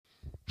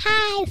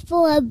Hey,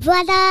 Four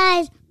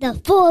Brothers. The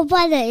Four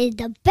Brother is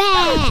the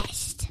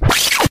best.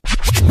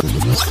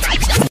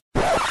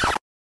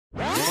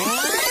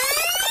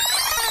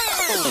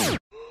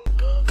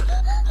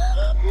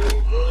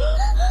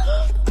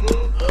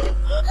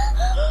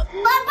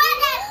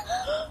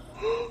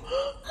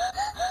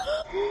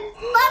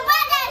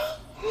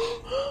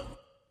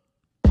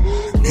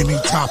 Any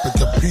topic,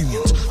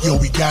 opinions, yo,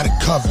 we got it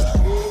covered.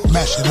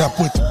 Mash it up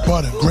with the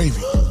butter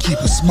gravy, keep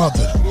it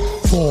smothered.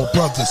 Four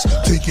brothers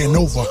taking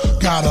over,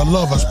 gotta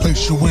love us.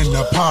 Place you in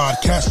the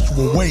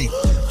podcastual way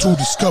to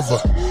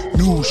discover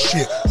new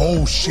shit,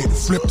 old shit,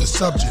 flip the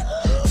subject.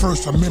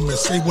 First Amendment,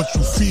 say what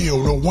you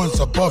feel, no one's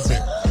above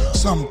it.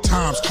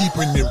 Sometimes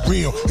keeping it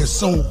real is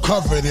so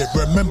coveted.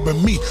 Remember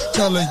me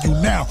telling you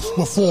now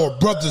what Four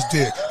Brothers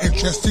did.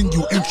 Interesting,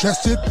 you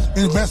interested?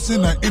 Invest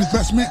in an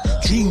investment?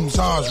 Dreams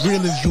are as real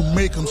as you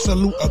make them.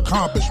 Salute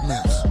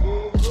accomplishments.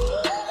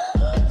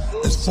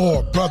 It's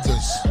Four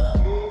Brothers.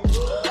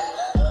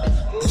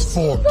 It's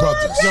Four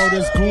Brothers. Yo,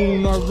 this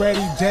goon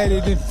already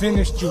deaded and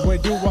finished you. Where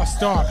do I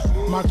start?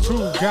 My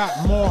crew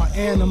got more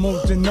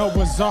animals than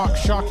Noah's Ark.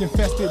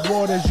 Shark-infested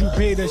waters, you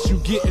baited, you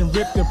getting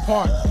ripped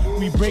apart.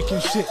 We breaking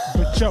shit,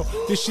 but yo,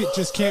 this shit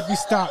just can't be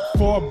stopped.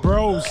 Four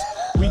bros,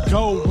 we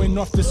going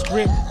off the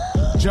script.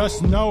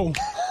 Just know,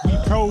 we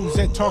pros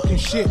at talking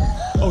shit.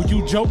 Oh,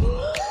 you joke?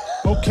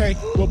 Okay,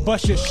 well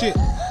bust your shit.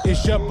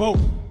 It's your boat.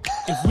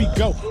 If we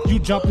go, you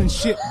jumping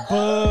shit.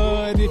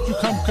 But if you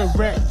come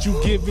correct, you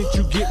give it,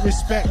 you get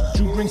respect.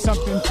 You bring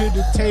something to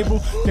the table,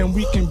 then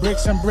we can break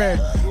some bread.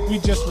 We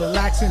just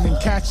relaxing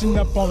and catching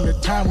up on the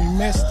time we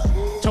missed.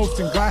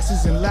 Toasting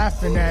glasses and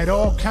laughing at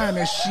all kind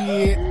of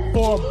shit.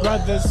 Four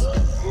brothers.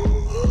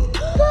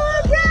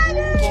 Four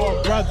Brothers.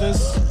 Four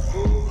brothers.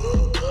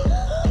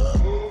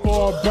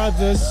 Four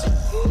brothers.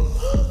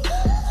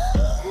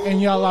 And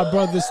y'all are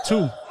brothers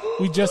too.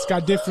 We just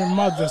got different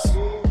mothers.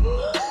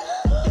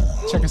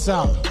 Check us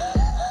out.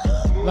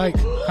 Like,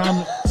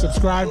 comment,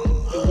 subscribe.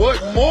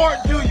 What more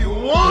do you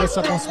want? Hit us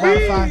up on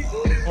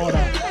Spotify. All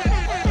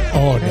that.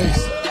 All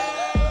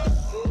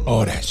that.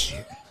 All that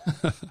shit.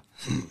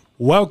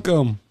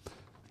 Welcome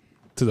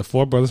to the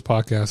Four Brothers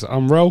Podcast.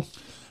 I'm Ro.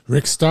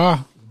 Rick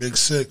Starr. Big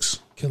Six.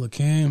 Killer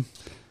Cam.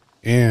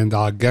 And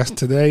our guest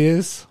today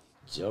is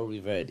Joe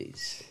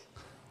Riverdes.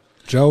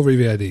 Joe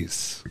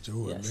Riverdes.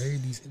 Joe Yes.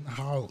 ladies in the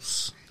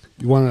house.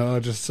 You want to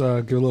just give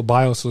a little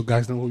bio so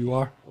guys know who you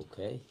are?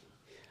 Okay.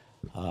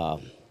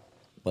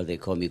 Well, they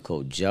call me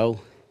Coach Joe.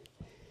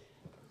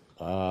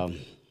 I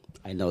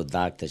know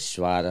Dr.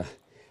 Schrader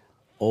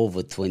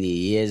over 20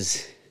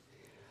 years.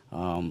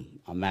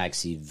 I'm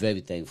actually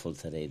very thankful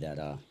today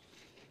that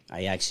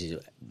I actually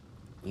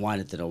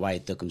wanted to know why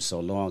it took him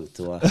so long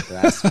to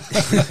ask.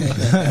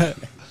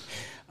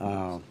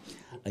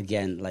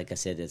 Again, like I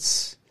said,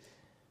 it's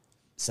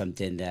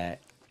something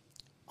that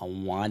I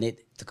wanted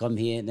to come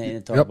here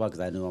and talk about because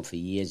I knew him for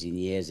years and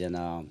years. And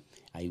I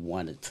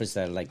wanted, first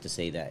I'd like to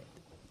say that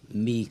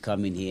me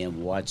coming here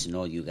and watching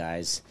all you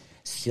guys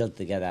still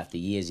together after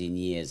years and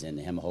years and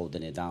him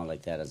holding it down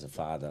like that as a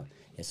father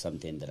is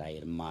something that I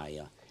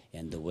admire.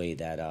 And the way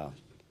that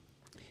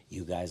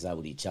you guys are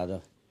with each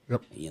other,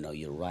 you know,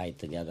 you ride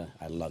together.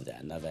 I love that.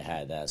 I never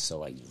had that,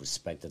 so I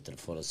respect it to the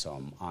fullest. So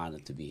I'm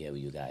honored to be here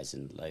with you guys.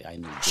 And like I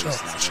knew Jason,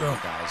 I knew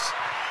you guys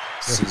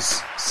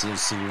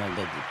since like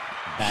the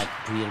back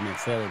pre-Edmund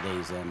Ferry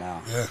days. And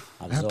I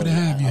was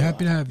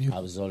Happy to have you. I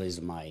was always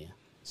admired.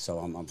 So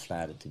I'm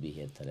flattered to be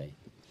here today.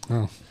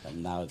 Oh, But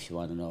now, if you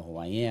want to know who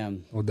I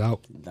am, no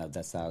doubt.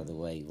 that's out of the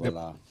way.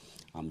 Well,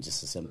 I'm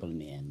just a simple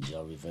man,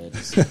 Joe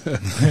Riverdes.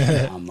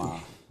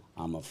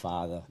 I'm a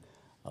father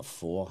of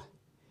four,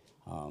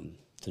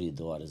 3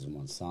 daughters and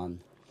 1 son.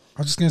 I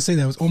was just going to say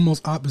that was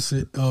almost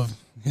opposite of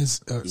his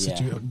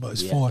situation, but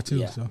it's 4 too.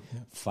 Yeah. So,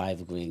 5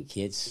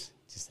 grandkids,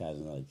 just had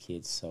another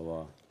kid.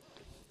 So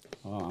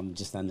I'm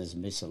just on this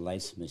mission,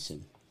 life's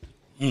mission.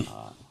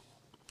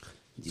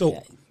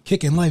 So,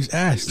 kicking life's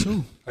ass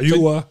too.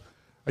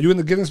 Are you in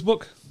the Guinness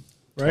book?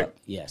 Right?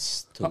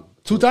 Yes.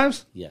 2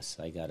 times? Yes,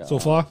 I got a, So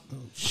far?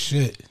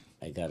 Shit.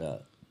 I got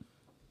a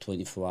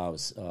 24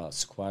 hours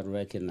squat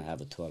record, and I have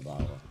a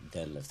 12-hour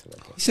deadlift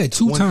record. He said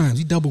 2 times.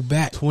 He doubled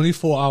back.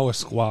 24-hour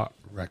squat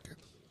record.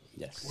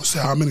 Yes. What's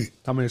that? How many?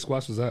 How many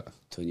squats was that?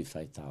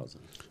 25,000.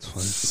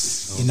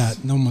 You're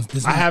not, no one,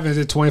 I haven't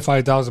hit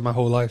 25,000 my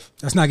whole life.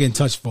 that's not getting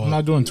touched for. I'm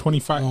not doing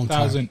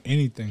 25,000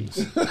 anythings.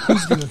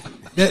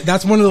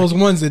 That's one of those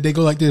ones that they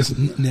go like this.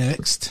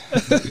 Next.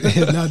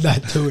 not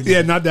doing Yeah,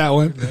 it. not that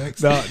one.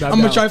 Next. No, I'm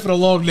going to try for the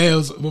long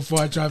nails before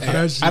I try for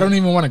that shit. I don't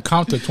even want to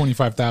count to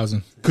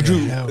 25,000. Could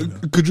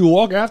you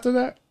walk after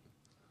that?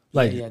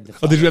 Like, Yeah,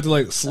 or did you have to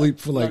like sleep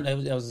for like?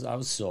 No, I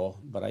was sore,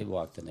 but I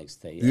walked the next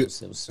day. It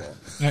was sore.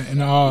 And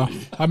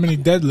how many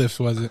deadlifts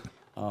was it?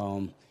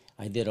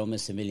 I did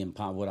almost 1 million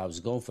pounds. What I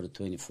was going for the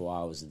 24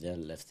 hours of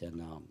deadlift,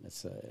 and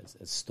it's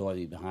a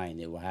story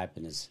behind it. What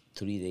happened is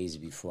 3 days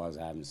before I was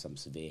having some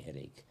severe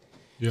headache.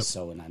 Yep.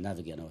 So, and I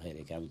never get no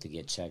headache. I went to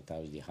get checked. I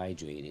was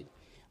dehydrated,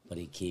 but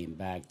it came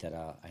back that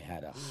I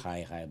had a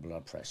high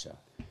blood pressure.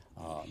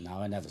 Now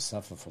I never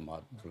suffer from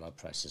blood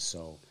pressure,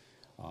 so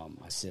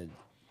I said,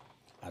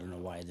 I don't know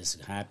why this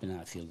is happening.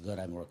 I feel good.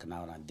 I'm working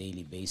out on a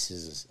daily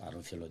basis. I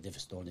don't feel no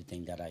difference. The only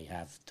thing that I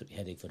have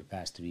headache for the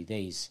past 3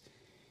 days.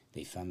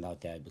 They found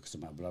out that because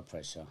of my blood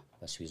pressure,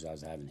 that's the reason I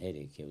was having a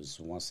headache. It was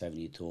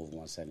 172 over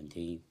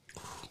 117.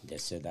 They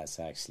said that's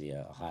actually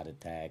a heart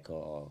attack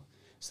or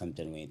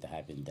something waiting to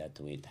happen, that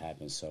waiting to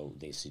happen. So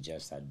they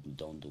suggest I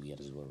don't do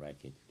Guinness World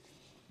Record.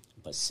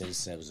 But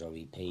since I was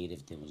already paid,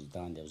 if it was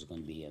done, there was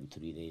going to be in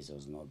 3 days. There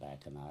was no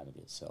backing out of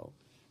it. So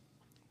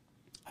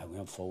I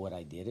went forward.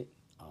 I did it.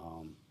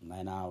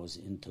 9 hours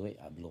into it,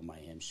 I blew my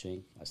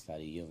hamstring. I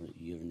started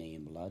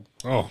urinating blood.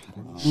 Oh,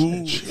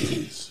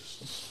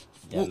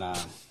 Then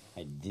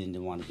I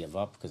didn't want to give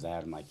up because I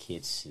had my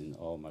kids and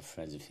all my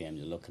friends and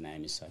family looking at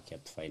me, so I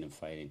kept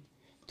fighting.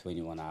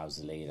 21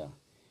 hours later,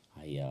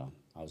 I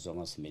was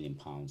almost 1 million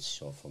pounds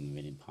short from 1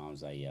 million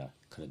pounds. I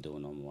couldn't do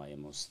it no more. I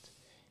almost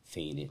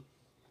fainted,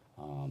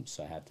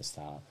 so I had to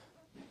stop.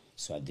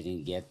 So I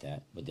didn't get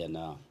that. But then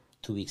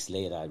 2 weeks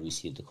later, I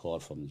received a call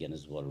from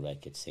Guinness World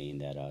Records saying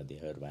that they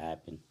heard what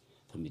happened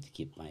for me to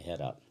keep my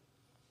head up.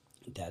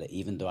 That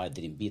even though I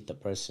didn't beat the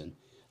person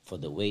for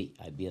the weight,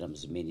 I beat them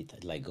as many,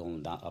 like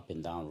going down, up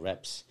and down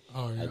reps.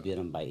 Oh, yeah. I beat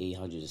them by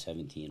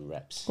 817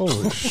 reps.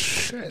 oh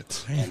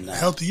shit! And,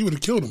 Healthy, you would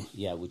have killed him.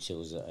 yeah, which it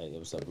was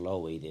a low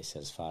weight. They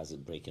said as far as a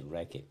breaking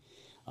record.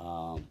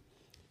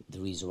 The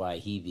reason why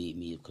he beat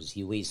me because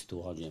he weighs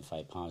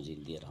 205 pounds. He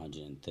did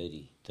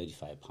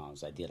 35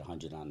 pounds. I did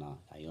 100 on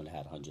I only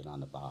had 100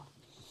 on the bar,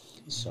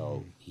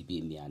 so he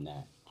beat me on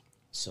that.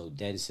 So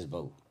then he said,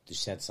 "Well, to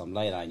shed some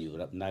light on you,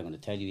 I'm not going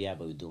to tell you yet,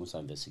 but we're doing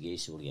some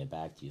investigation. We'll get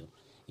back to you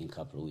in a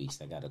couple of weeks."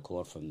 I got a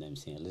call from them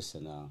saying,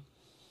 "Listen,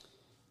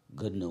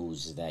 good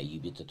news is that you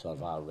beat the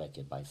 12-hour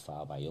record by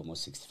far by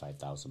almost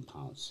 65,000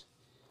 pounds.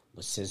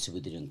 But since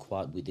we didn't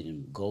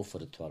go for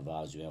the 12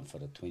 hours, we went for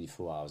the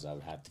 24 hours. I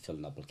would have to fill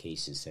an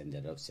application, send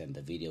it up, send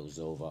the videos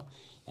over,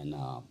 and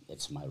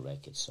it's my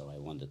record. So I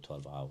won the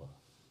 12-hour.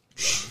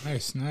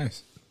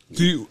 Nice.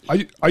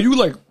 Are you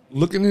like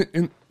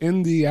looking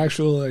in the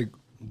actual like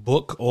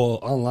book or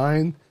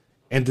online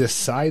and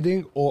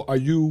deciding, or are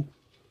you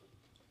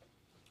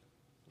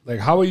like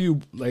how are you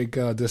like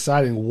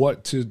deciding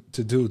what to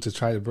do to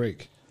try to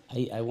break?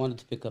 I wanted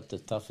to pick up the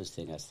toughest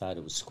thing. I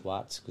started with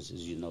squats because,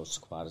 as you know,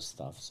 squat is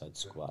tough. So I'd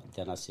squat.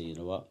 Then I said, you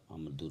know what?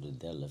 I'm going to do the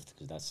deadlift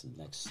because that's the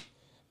next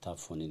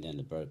tough one. And then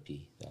the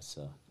burpee. That's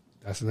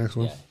the next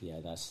one? Yeah,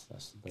 that's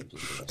the burpee.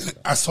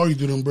 I saw you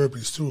do them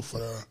burpees too for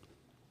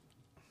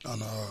on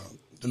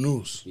the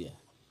news. Yeah.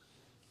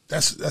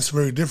 That's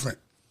very different.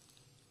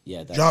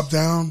 Yeah. That's, Drop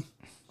down.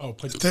 Oh,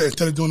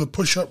 Instead of doing the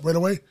push-up right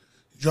away,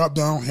 drop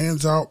down,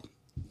 hands out,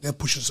 then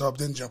push us up,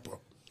 then jump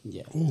up.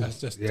 Yeah.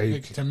 that's just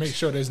to make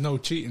sure there's no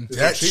cheating.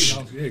 That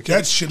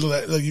shit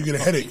look like you get a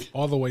headache.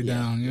 All the way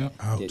down, yeah.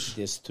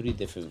 There's 3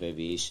 different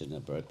variations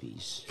of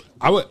burpees.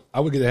 I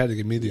would get a headache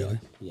immediately.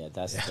 Yeah,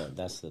 that's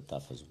the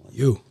toughest one.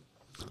 You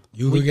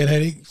would get a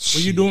headache?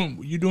 Were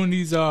you doing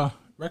these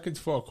records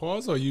for a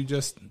cause, or you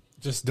just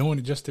doing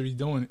it just to be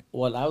doing it?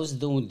 Well, I was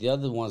doing the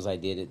other ones. I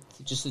did it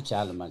just to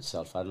challenge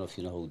myself. I don't know if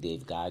you know who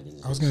Dave Goggins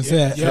is. I was going to say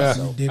that. Yeah.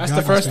 So, That's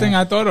the first thing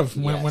I thought of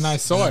when I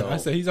saw it. I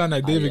said, he's on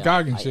that David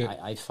Goggins shit.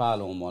 I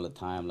follow him all the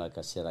time. Like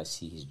I said, I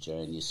see his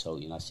journey. So,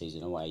 I say, you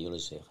know what, I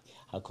always say,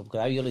 because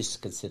I always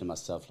consider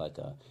myself like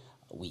a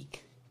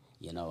weak.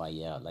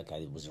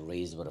 I was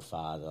raised with a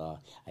father.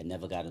 I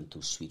never got into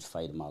a street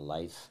fight in my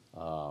life.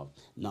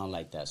 None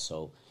like that.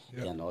 So,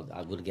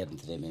 I would get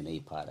into the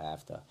MMA part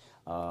after.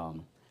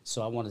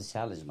 So I wanted to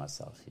challenge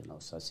myself,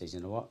 So I said,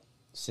 you know what?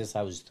 Since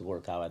I was to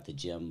work out at the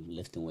gym,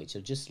 lifting weights,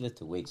 just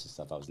lifting weights and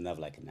stuff, I was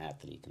never like an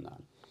athlete.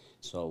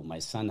 So my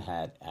son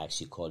had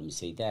actually called me and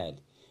said,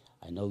 Dad,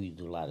 I know you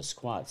do a lot of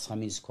squats. How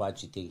many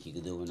squats you think you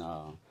could do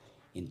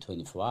in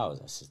 24 hours?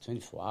 I said,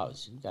 24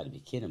 hours? You got to be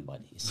kidding,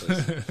 buddy. He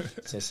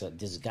says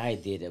this guy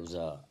did, it was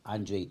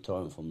Andre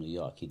Torrin from New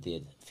York. He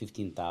did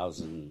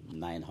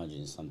 15,900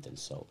 and something.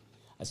 So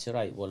I said,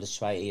 all right, well, let's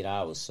try 8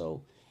 hours.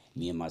 So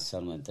me and my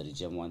son went to the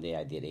gym one day.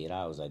 I did 8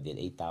 hours. I did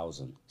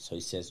 8,000. So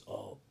he says,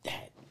 oh,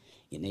 Dad,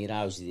 in 8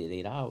 hours, you did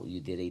 8 hours. You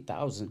did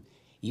 8,000.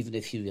 Even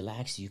if you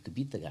relax, you could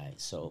beat the guy.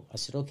 So I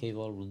said, okay,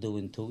 well, we'll do it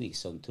in 2 weeks.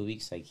 So in 2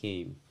 weeks, I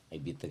came. I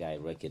beat the guy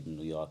record in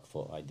New York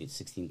I did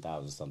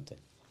 16,000 something.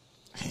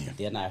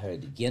 Then I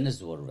heard the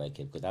Guinness World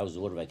Record, because that was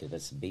the world record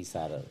that's based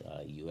out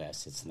of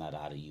U.S. It's not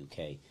out of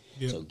U.K.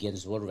 Yep. So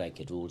Guinness World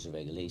Record rules and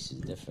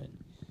regulations different.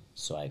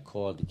 So I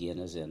called the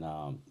Guinness and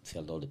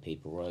filled all the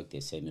paperwork.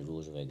 They sent me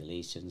rules and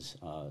regulations.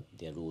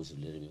 Their rules are a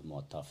little bit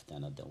more tough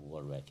than the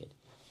world record.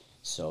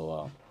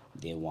 So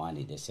they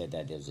said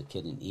that there was a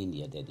kid in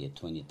India that did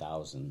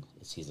 20,000.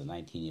 He's a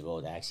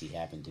 19-year-old. Actually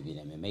happened to be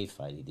an MMA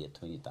fight. He did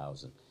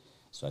 20,000.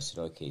 So I said,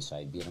 okay. So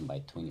I beat him by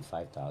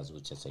 25,000,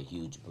 which is a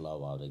huge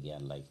blowout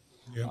again,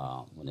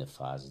 when it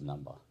fires his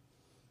number.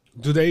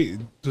 Do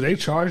they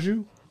charge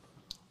you?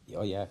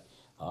 Oh, yeah.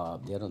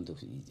 They don't do.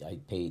 I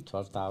paid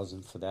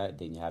 12,000 for that.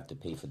 Then you have to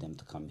pay for them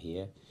to come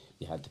here.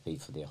 You have to pay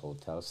for their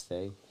hotel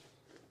stay.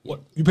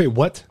 What you pay?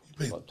 What? You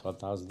Wait,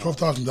 $12,000.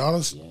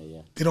 $12,000?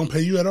 Yeah. They don't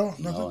pay you at all?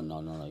 Nothing? No.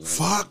 You don't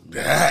Fuck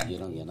get, that. You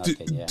don't get nothing.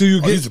 Yeah. Do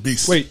you he's get a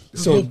beast. Wait,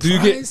 so do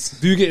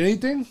you get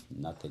anything?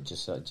 Nothing.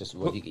 Just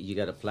what you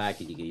get a plaque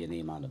and you get your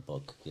name on the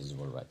book. Is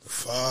what right there.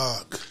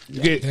 Fuck.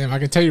 You get Damn, I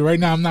can tell you right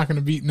now, I'm not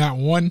gonna beat not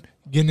one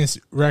Guinness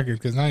record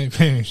because I ain't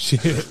paying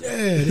shit.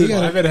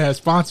 I better have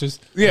sponsors.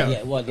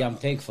 yeah. Well, I'm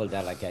thankful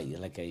that like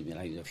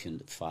a few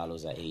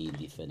followers at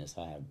AED Fitness,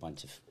 I have a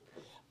bunch of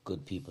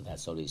good people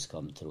that's always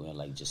come through and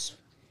like just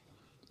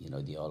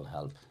they all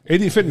help.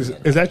 AD Fitness,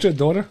 is that your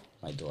daughter?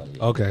 My daughter.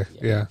 Okay,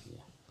 yeah.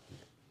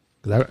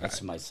 'Cause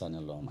That's my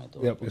son-in-law, my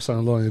daughter. Yep, your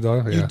son-in-law and your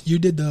daughter. Yeah. You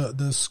did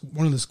the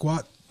one of the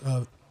squat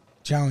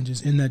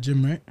challenges in that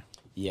gym, right?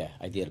 Yeah,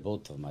 I did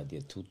both of them. I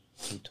did two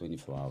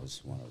 24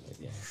 hours, one of it.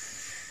 Yeah,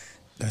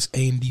 That's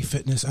A&D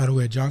Fitness out of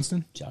where,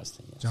 Johnston?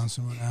 Johnston. Yes.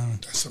 Johnston, Rhode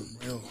Island.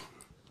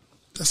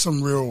 That's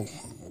some real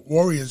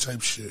warrior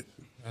type shit.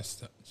 That's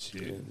the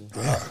shit.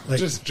 Like,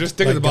 Just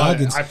thinking like about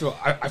Goggins. it,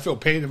 I feel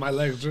pain in my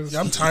legs. Just, Yeah,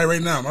 I'm tired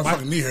right now. My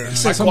fucking knee hurts.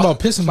 Say something about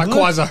pissing my blood.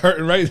 quads are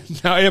hurting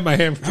right now and my I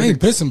hamstrings. ain't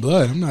pissing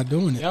blood. I'm not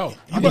doing it. Yo,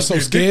 I was so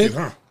scared.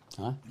 Huh?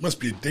 Huh? You must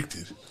be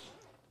addicted.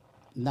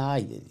 Nah,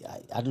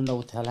 I don't know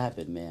what the hell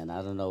happened, man.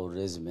 I don't know what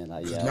it is, man.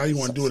 Now you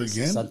wanna do it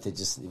again? Something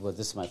just. Well,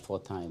 this is my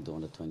fourth time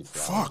doing the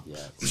 24 Fuck.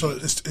 hours. Yeah. So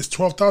it's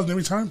 12,000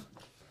 every time?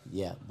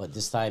 Yeah, but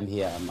this time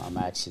here, I'm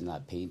actually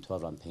not paying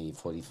 12. I'm paying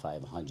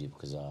 4,500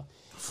 because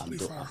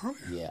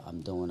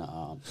I'm doing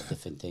a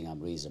different thing. I'm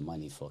raising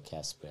money for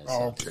Casper.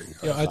 Oh, okay.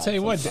 Yo, I tell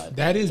you what,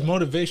 that is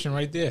motivation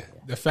right there.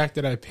 The fact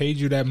that I paid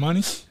you that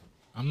money,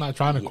 I'm not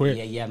trying to quit.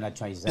 Yeah, I'm not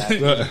trying.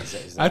 Exactly.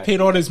 I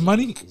paid all this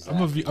money. I'm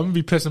gonna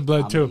be pissing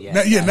blood too.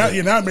 Now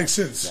it makes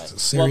sense. Exactly.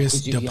 Serious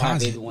 'cause you have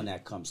deposit. everyone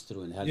that comes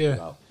through and help Yeah.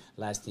 you out.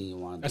 Last thing you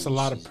want to That's do a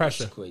lot of is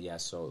pressure. quit. Yeah,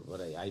 so what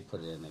I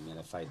put it in. I mean,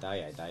 if I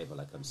die, I die. But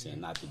like I'm saying,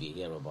 not to be a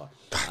hero, but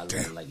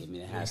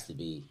it has to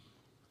be.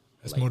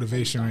 That's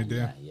motivation right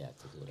there. Yeah,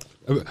 to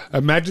do that.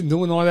 Imagine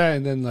doing all that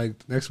and then like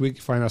next week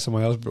you find out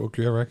someone else broke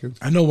your record.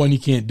 I know one you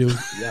can't do.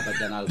 Yeah, but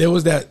then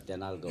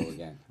Then I'll go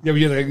again. Yeah,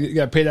 but you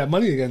got to pay that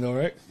money again though,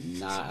 right?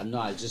 Nah, no,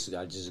 I'll just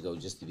go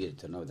just to be able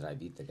to know that I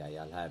beat the guy.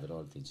 I'll have it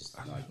all. Just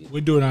to know I beat.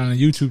 We do it on a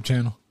YouTube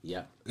channel.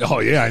 Yeah. Oh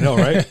yeah, I know,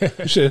 right?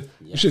 You should.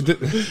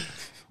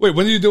 Wait,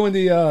 when are you doing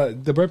the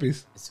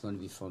burpees? It's going to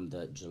be from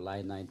the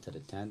July 9th to the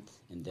 10th,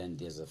 and then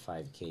there's a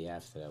 5K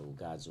after that. With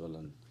God's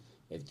willing,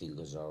 everything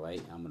goes all right.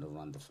 I'm going to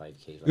run the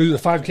 5K. You do the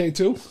 5K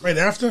too? Right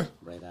after?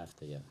 Right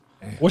after, yeah.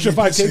 What's your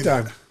 5K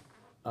time?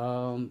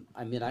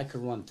 I mean, I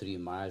could run 3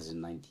 miles in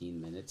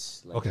 19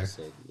 minutes. Like Okay. I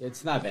said,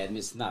 it's not bad. I mean,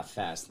 it's not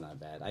fast, not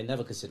bad. I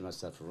never consider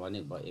myself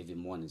running, but every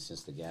morning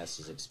since the gas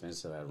is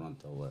expensive, I run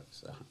to work.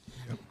 So,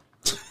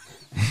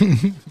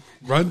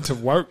 Run to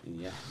work?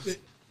 yeah.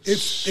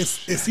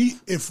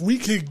 If we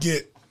could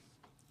get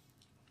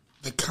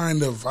the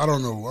kind of, I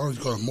don't know, what would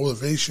you call it,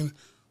 motivation,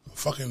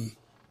 fucking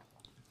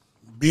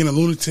being a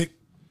lunatic,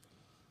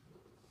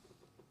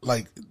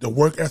 like the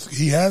work ethic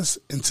he has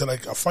into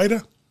like a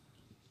fighter,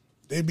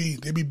 they'd be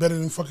better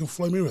than fucking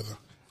Floyd Mayweather.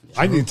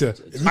 I need to. If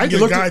you I can need get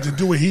to a guy to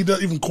do what he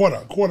does, even quarter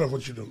of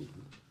what you do.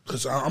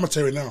 Because I'm gonna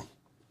tell you right now,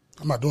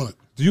 I'm not doing it.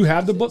 Do you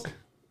have the book?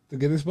 The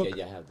Guinness book?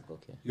 Yeah, I have the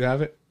book, yeah. You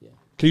have it? Yeah.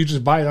 Can you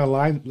just buy it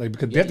online? Like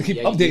because they have to keep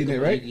updating it,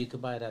 right? You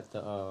could buy it at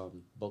the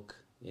book,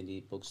 in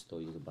the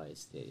bookstore. You can buy it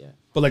there, yeah.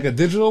 But like a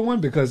digital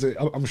one because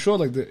I'm sure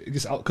like it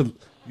gets out because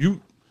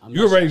you I'm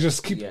you not already sure.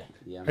 just keep Yeah,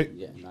 right?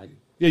 no,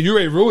 Yeah, you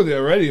already ruined it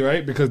already,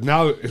 right? Because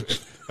now,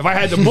 if I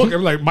had the book,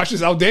 I'm like, my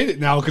shit's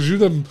outdated now because you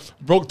done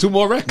broke 2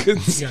 more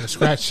records. You gotta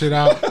scratch shit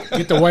out,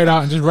 get the white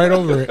out, and just write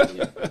over it.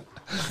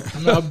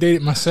 I'm gonna update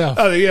it myself.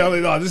 I'm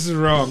like, no, this is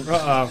wrong.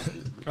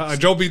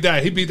 Joe beat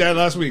that. He beat that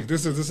last week.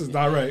 This is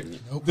not right.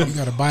 Nope, you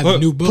gotta buy the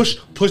new book.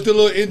 Push the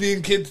little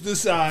Indian kid to the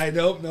side.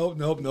 Nope,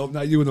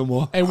 not you no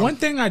more. Hey, one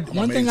thing I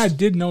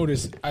did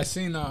notice, I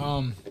seen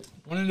one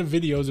of the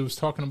videos. It was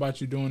talking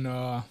about you doing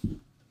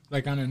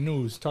like on the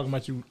news, talking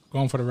about you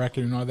going for the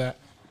record and all that.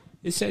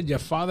 It said your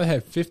father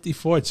had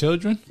 54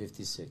 children.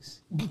 56.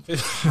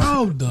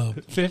 Hold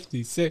up.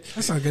 56.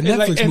 That's like a And, Netflix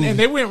like, and movie.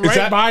 they went Is right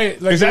that- by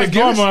it. Like, is that it was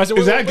Guinness? normal. I said,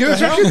 Is that what Guinness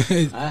the hell?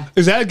 record?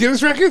 Is that a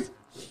Guinness record?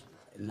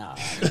 Nah,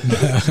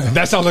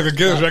 That sounds like a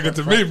Guinness record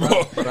to me,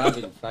 bro.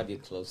 probably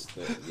close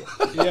to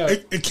yeah. Yeah.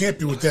 It can't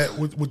be with that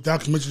with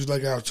documentaries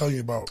like I was telling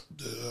you about.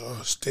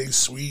 Stay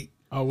Sweet,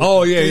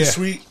 Oh yeah, Stay yeah.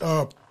 Sweet,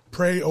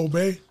 Pray,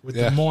 Obey. With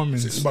Yeah. the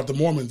Mormons. It's about the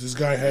Mormons. This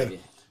guy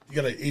he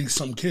got like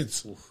 80-something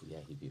kids, Oof, yeah,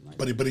 he beat my.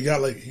 but he got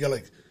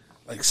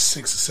like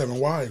 6 or 7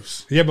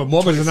 wives. Yeah, but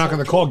Mormons are not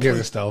going to call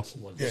Guinness though.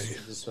 Yeah,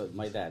 This is what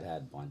my dad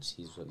had a bunch.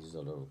 He's all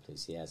over the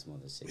place. He has more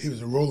than 6. he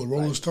was a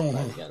Rolling Stone,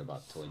 huh? He got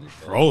about 20.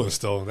 Rolling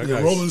Stone. That Yeah,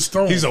 guy's- Rolling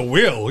Stone. He's a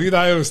wheel. He's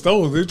not even a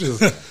stone. He's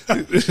just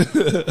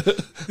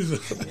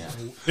Yeah.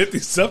 50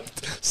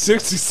 something,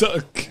 60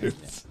 something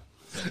kids.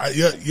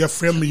 Your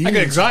family I union.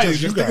 get anxiety you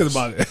just thinking guys.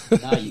 about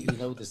it. Now you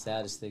know the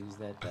saddest thing is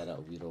that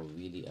we don't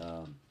really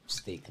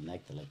stay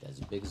connected like that. As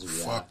big as we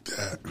Fuck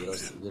that.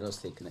 we don't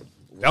stay connected.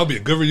 That would be a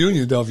good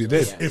reunion though if you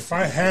did. Yeah. If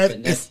I had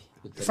With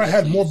if the I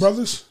had more nephews,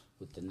 brothers,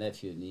 with the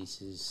nephew,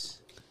 nieces.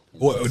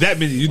 and Well, that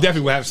means you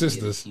definitely would have it'd be a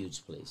sisters.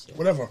 Huge place. Yeah.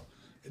 whatever.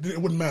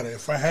 It wouldn't matter.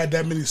 If I had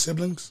that many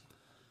siblings,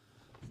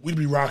 we'd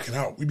be rocking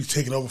out. We'd be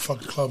taking over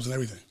fucking clubs and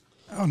everything.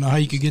 I don't know how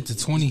you could get to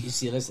 20. You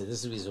see, listen, this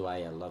is the reason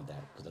why I love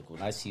that. Because like,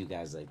 when I see you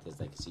guys like this,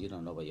 like, so you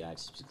don't know, but you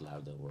actually speak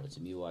louder words.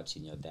 And me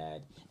watching your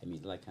dad, I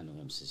mean, like I knew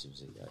him since he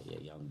was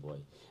a young boy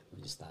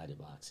when he started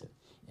boxing.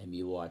 And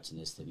me watching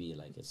this, to me,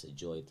 like, it's a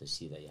joy to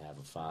see that you have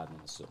a father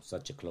and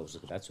such a close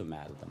look. That's what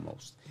matters the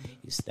most,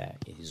 is that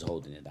he's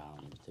holding it down.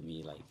 And to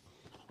me, like,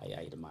 I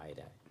admire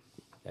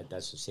that.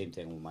 That's the same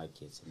thing with my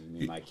kids. I mean, me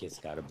and my kids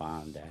got a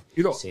bond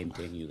that same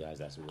thing you guys,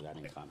 that's what we got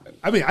in common.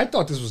 I mean, I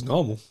thought this was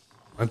normal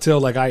until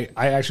like I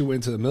actually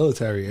went into the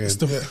military. And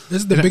This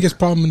is the biggest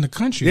problem in the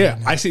country. yeah,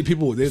 right now. I see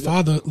people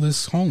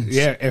Fatherless homes.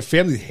 Yeah, and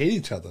families hate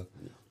each other.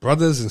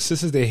 Brothers and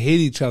sisters, they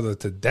hate each other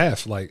to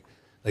death. Like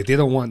they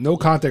don't want no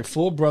contact.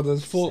 Full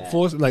brothers, full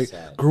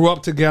Sad. grew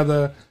up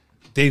together.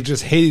 They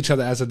just hate each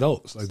other as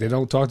adults. Like they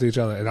don't talk to each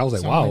other. And I was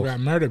like, Someone wow, got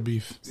murder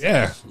beef.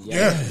 yeah.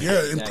 Yeah, in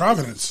exactly.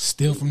 Providence.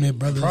 Steal from their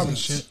brothers and Providence.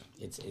 shit.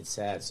 It's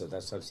sad. So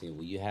that's what I'm saying.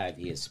 What you have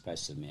here is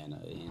special, man,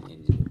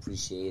 and you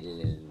appreciate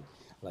it. And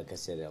like I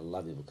said, I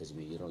love it because I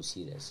mean, you don't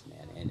see this,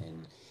 man.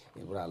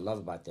 And what I love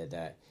about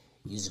that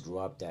you just grew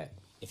up that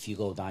if you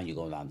go down, you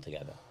go down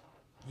together.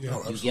 Yeah,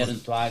 You get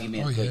into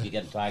argument, yeah. you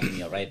get into argument,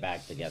 you're right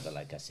back together.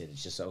 Like I said,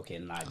 it's just okay,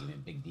 an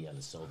argument, big deal,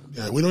 it's over.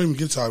 Yeah, we don't even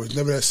get to it. It's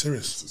never that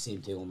serious. It's the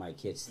same thing with my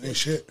kids. Ain't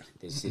shit.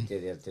 They sit there,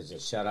 they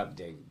just shut up.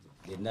 They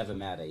never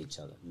mad at each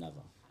other, never.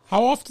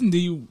 How often do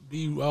you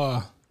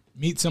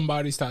meet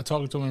somebody, start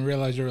talking to them, and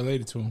realize you're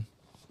related to them?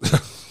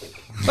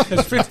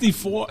 That's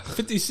 54,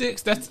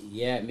 56. That's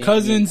Yeah,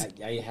 cousins,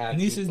 I have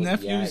nieces, people,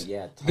 nephews.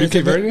 Yeah, You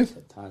Cape Verdean?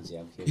 tons. Yeah,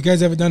 I'm You kidding.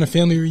 guys ever done a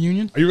family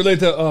reunion? Are you related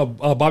to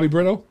Bobby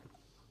Brito?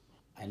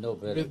 I know,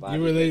 but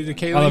You related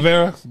to Kaylee?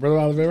 Oliveira? Brother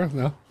Oliveira?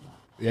 No?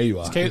 Yeah, you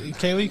are.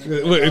 Kaylee?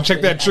 Look,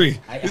 check that tree.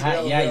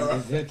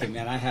 Look,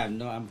 man, I have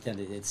no. I'm telling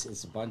you,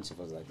 it's a bunch of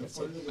us. Like I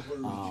said,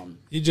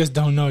 You just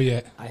don't know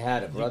yet. I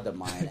had a brother of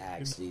mine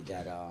actually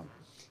that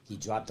he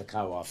dropped the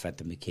car off at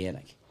the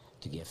mechanic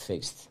to get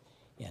fixed,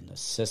 and the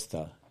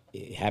sister.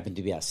 It happened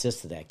to be our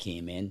sister that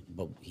came in,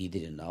 but he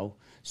didn't know.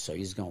 So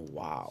he's going,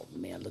 wow,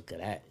 man, look at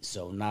that.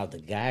 So now the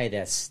guy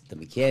that's the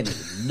mechanic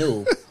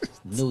knew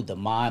the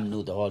mom,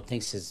 knew the whole thing,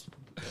 says,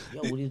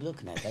 yo, what are you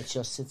looking at? That's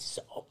your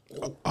sister.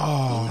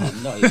 Oh.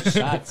 No, he's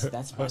shocked.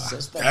 That's my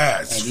sister.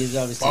 That's and he's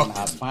always saying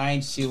how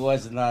fine she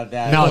was and all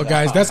that. Now, No,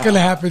 guys, that's going to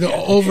happen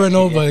over and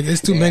over. Like,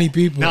 there's too many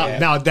people.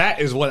 Now that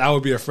is what I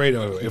would be afraid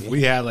of. If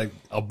we had like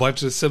a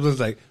bunch of siblings,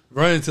 like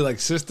run into like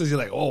sisters, you're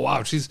like, oh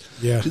wow, she's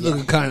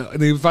looking kind of.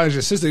 And then you find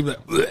your sister, you're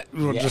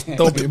like, just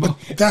throw people.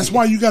 That's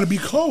why you got to be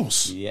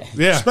close. Yeah.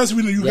 Yeah,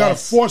 Especially when you got to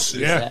force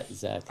it. Yeah.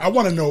 Exactly. I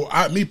want to know,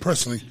 me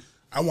personally,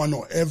 I want to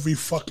know every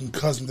fucking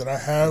cousin that I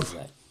have.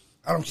 Exactly.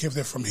 I don't care if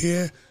they're from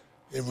here.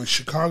 If in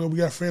Chicago, we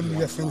got family,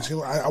 we got friends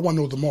here. I want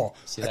to know them all.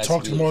 See, I that's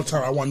talk to them all the beautiful.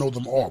 time. I want to know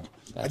them all.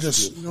 I That's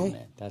just, beautiful,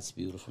 man. That's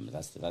beautiful, man.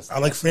 That's I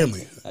like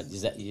family.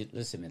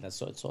 Listen, man.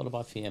 It's all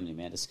about family,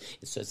 man.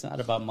 It's not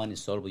about money.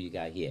 It's all about what you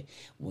got here.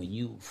 When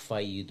you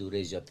fight, you do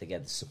this. You're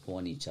together,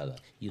 supporting each other.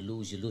 You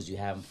lose. You're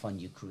having fun.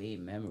 You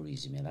create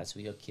memories, man. That's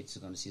what your kids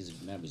are gonna see is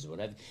memories.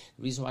 Whatever.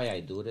 The reason why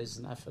I do this is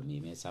not for me,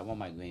 man. It's I want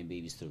my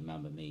grandbabies to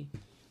remember me.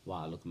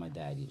 Wow, look at my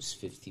dad. He was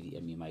 50. I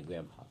mean, my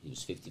grandpa. He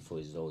was 54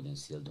 years old and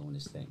still doing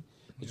his thing.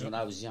 Because when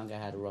I was young, I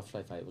had a rough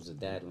life. I was a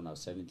dad when I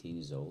was 17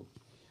 years old.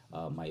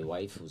 My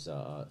wife was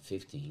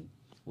 15.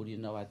 What do you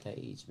know at that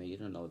age, man? You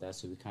don't know that.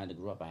 So we kind of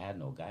grew up. I had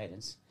no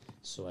guidance.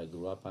 So I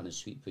grew up on the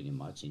street pretty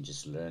much and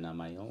just learned on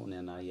my own.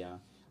 And I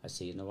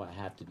say, you know what? I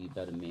have to be a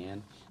better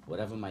man.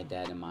 Whatever my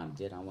dad and mom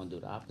did, I want to do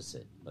the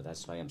opposite. But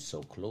that's why I'm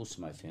so close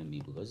to my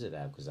family because of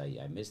that, because I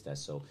miss that.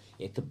 So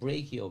it could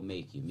break you or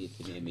make you. Me,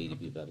 it made you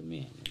be a better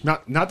man.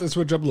 Not to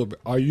switch up a little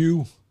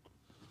bit.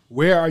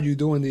 Where are you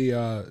doing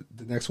the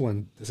next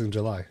one? It's in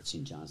July. It's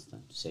in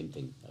Johnston. Same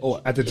thing. Oh,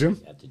 at the gym?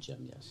 At the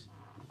gym, yes.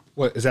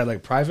 What is that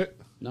like private?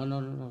 No.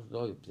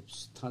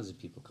 There's tons of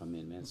people come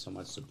in, man. So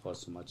much support,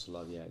 so much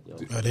love. Yeah, yo.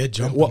 Oh, they're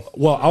jumping.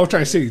 Well, I was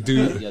trying to see.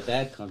 Your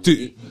dad comes.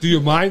 Do you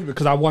mind?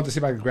 Because I want to see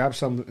if I can grab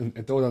some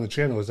and throw it on the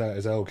channel. Is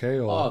that okay?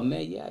 Or? Oh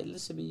man, yeah.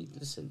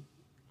 Listen.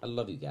 I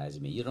love you guys. I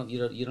mean, you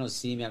don't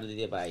see me every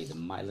day,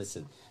 but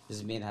listen.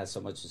 This man has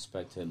so much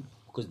respect to him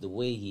because the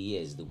way he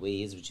is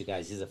with you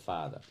guys, he's a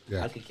father.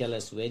 Yeah. I could care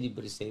less what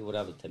anybody say,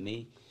 whatever. To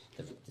me,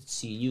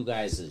 seeing you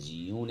guys as a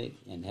unit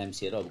and him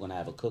say, "Oh, we're gonna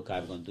have a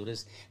cookout, we're gonna do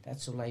this."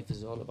 That's what life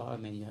is all about,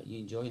 man. You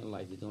enjoying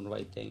life, you're doing the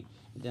right thing,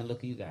 and then look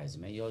at you guys,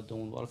 man. You're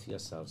doing well for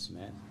yourselves,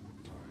 man.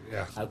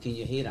 Yeah. How can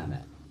you hate on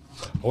that?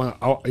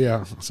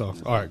 So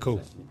all right,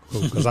 cool.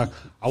 Because I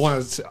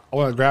want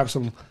to grab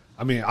some.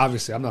 I mean,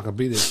 obviously, I'm not gonna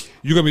be there.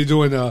 You're gonna be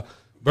doing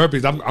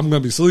burpees. I'm gonna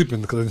be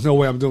sleeping because there's no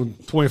way I'm doing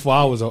 24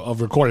 hours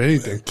of recording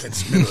anything.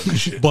 Catch the middle of the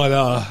shit.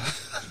 But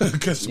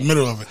Catch the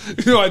middle of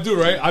it. you know what I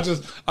do, right? I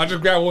just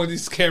grab one of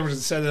these cameras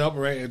and set it up,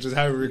 right, and just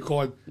have it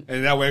record,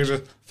 and that way I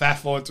just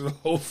fast forward through the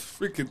whole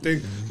freaking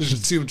thing.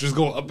 Just see it just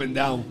go up and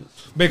down.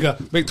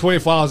 Make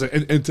 24 hours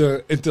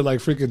into like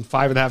freaking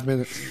 5.5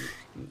 minutes.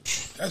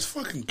 That's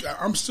fucking.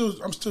 I'm still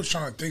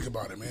trying to think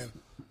about it, man.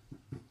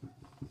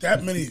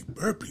 That many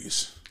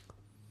burpees.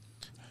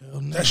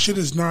 That shit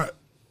is not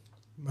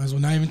Might as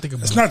well not even think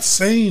about It's it. not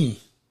sane.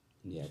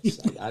 Yeah,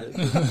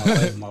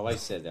 my wife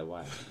said that.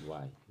 Why?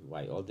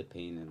 All the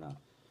pain and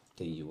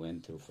thing you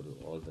went through for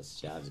all this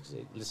jobs.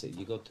 Listen,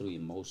 you go through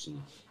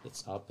emotion.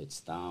 It's up,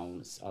 it's down.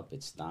 It's up,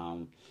 it's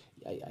down.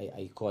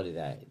 I call it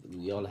that.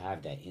 We all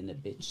have that inner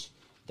bitch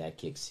that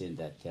kicks in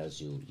that tells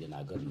you you're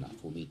not good enough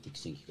for me to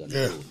think you're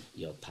gonna do.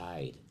 You're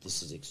tired.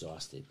 This is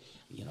exhausted.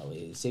 You know,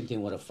 same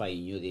thing with a fight.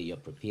 You're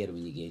prepared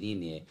when you get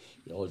in there.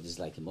 All this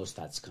like emotion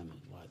starts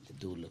coming. Wow, the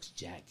dude looks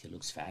jacked. He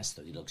looks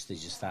faster. He looks. They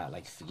just start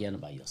like forgetting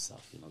about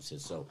yourself. You know.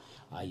 So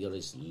I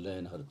always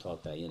learn how to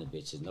talk to that inner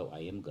bitch. And no, I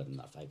am good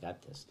enough. I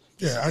got this.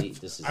 This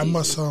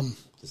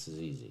is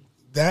easy.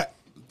 That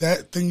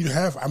thing you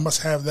have, I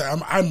must have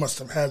that. I must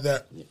have had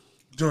that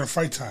during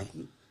fight time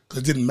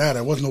because it didn't matter.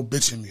 There wasn't no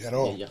bitch in me at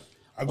all. Yeah.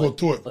 I go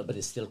through it. But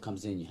it still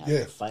comes in. You have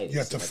to fight it. You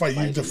have to fight.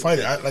 You have to fight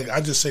it.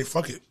 I just say,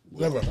 fuck it.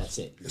 Whatever. Yeah, that's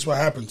it. That's what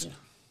happens. Yeah.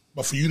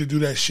 But for you to do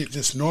that shit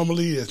just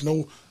normally, there's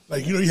no,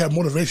 like, you have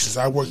motivations.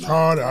 I worked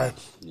hard.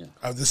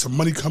 There's some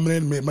money coming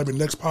in. Maybe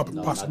next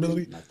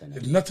possibility. Nothing.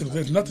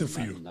 There's nothing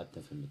for you.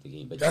 Nothing for me to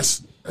gain. But that's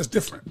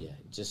different. Yeah,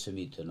 just for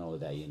me to know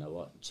that, you know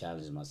what,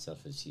 challenge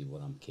myself and see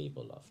what I'm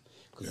capable of.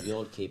 Because we're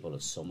all capable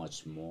of so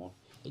much more.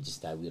 It's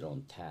just that we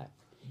don't tap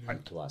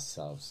into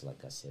ourselves,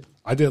 like I said.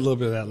 I did a little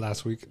bit of that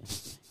last week.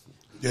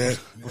 Yeah.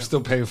 I'm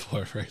still paying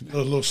for it right now. A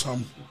little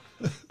something.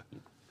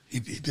 He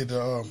did,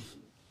 what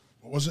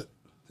was it?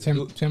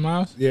 10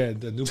 miles? Yeah,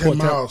 the Newport 10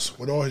 miles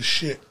with all his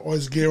shit, all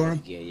his gear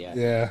on.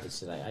 Yeah.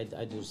 It's like,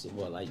 I do,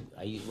 well,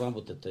 I run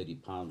with the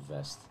 30-pound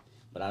vest,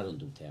 but I don't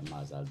do 10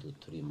 miles. I'll do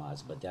 3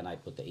 miles. But then I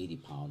put the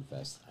 80-pound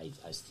vest.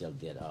 I still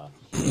did,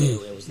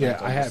 it was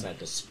like almost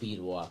like a speed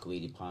walk,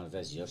 80-pound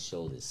vest. Your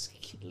shoulders,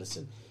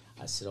 listen,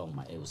 I said,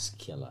 it was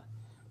killer.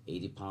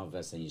 80-pound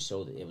vest on your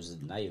shoulder. It was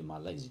not even my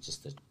legs, it's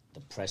just the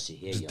pressure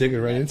here. Just dig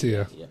it right into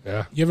you.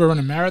 Yeah. You ever run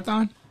a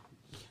marathon?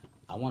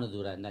 I want to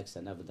do that next.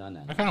 I've never done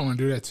that. I kind of want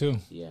to do that too.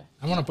 Yeah.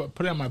 I want to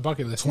put it on my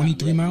bucket list.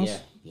 23 miles?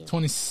 Yeah.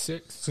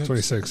 26.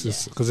 26.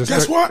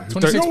 Guess what?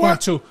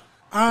 26.2.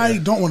 I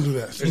don't want to do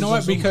that. You know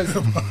what?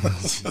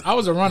 Because I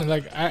was a runner.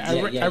 Like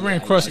I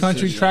ran cross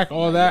country, track,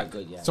 all that.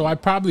 So I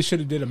probably should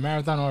have did a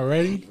marathon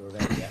already.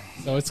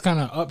 So it's kind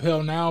of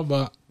uphill now,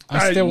 but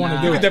I still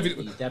want to do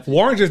it.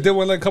 Warren just did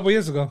one like a couple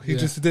years ago. He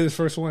just did his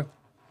first one.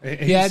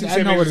 Yeah,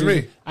 I know what it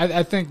is.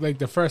 I think like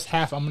the first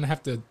half, I'm gonna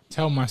have to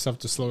tell myself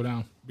to slow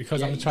down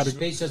because I'm gonna try to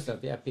pace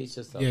yourself. Yeah, pace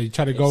yourself. Yeah, you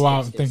try to go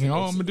out thinking,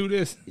 I'm gonna do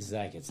this.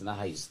 Exactly. It's not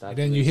how you start. And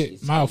then you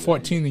hit mile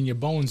 14 and your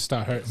bones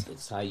start hurting.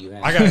 It's how you.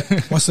 I got.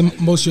 What's the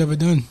most you ever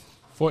done?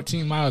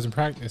 14 miles in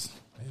practice.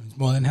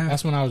 More than half.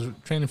 That's when I was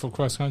training for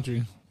cross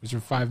country, which are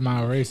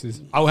 5-mile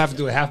races. I would have to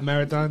do a half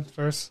marathon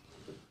first.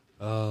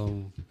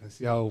 Let's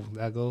see how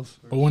that goes.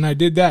 But when I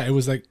did that, it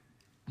was like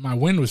my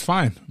wind was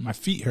fine. My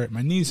feet hurt.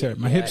 My knees hurt.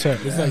 My hips hurt.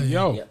 It's like,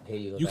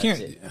 you can't.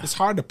 It's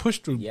hard to push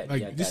through.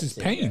 Like this is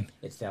pain.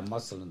 It's that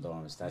muscle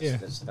endurance.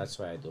 That's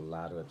why I do a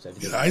lot of reps.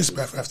 Get an ice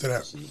bath after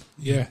that.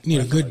 Yeah, you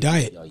need a good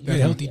diet, good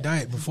healthy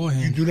diet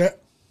beforehand. You do that?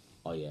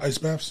 Oh yeah, ice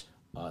baths.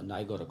 No,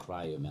 I go to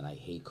cryo, man. I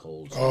hate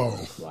cold. Oh,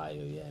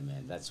 cryo, yeah,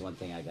 man. That's one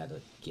thing I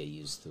gotta get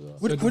used to.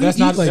 What that's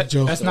not like,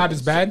 Joe. That's not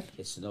as bad.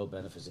 It's no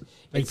benefits.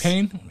 Like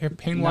pain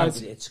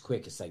wise. It's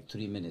quick. It's like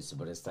 3 minutes,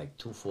 but it's like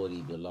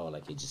 240 below.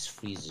 Like it just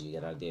freezes. You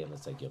get out there, and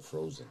it's like you're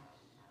frozen.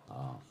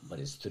 But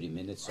it's 3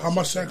 minutes. How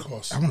much that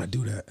cost? I want to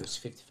do that. It's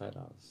 $55.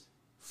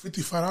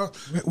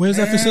 $55. Where's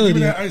that facility?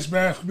 Give me that ice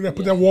bath.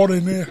 Put that water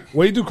in there.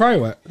 Where you do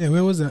cryo at? Yeah,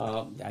 where was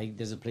that?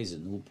 There's a place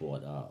in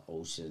Newport,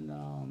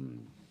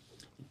 Ocean.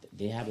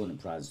 They have one in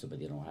Provincetown, but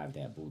they don't have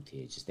that booth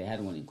here. They had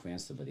one in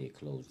Cranston, but they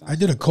closed. I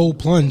did a cold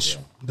plunge.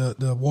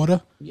 The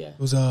water. Yeah. It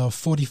was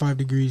 45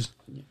 degrees.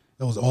 Yeah.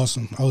 That was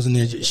awesome. I was in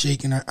there just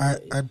shaking.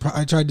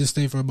 I tried to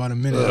stay for about a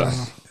minute.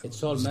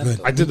 It's all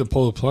mental. I did the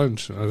polar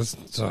plunge.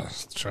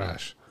 It's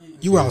trash.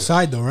 You were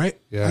outside though, right?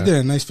 Yeah. I did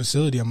a nice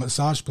facility, a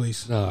massage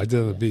place. No, I did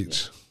it on the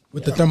beach.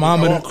 With the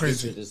thermometer. All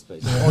crazy.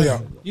 Oh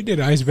yeah. You did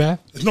an ice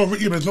bath. There's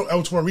no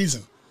elsewhere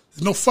reason.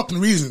 There's no fucking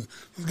reason.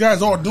 These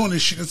guys all doing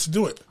this shit just to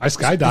do it. I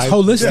skydived. It's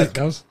holistic.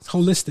 Yeah. It's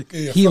holistic.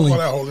 Yeah, healing.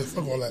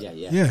 Fuck all that.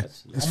 Yeah.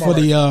 It's for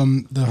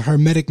the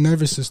hermetic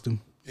nervous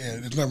system. Yeah,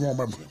 there's nothing wrong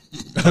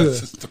with my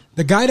system.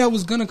 The guy that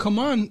was gonna come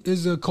on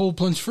is a cold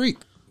plunge freak.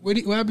 What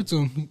happened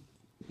to him?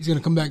 He's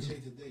gonna come back.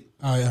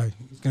 Oh yeah,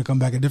 he's gonna come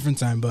back a different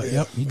time. But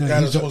Yeah. he The guy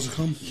that's supposed to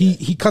come?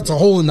 He cuts a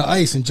hole in the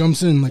ice and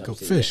jumps in like a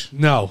fish.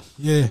 No.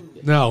 Yeah.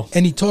 No.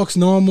 And he talks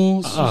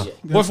normal.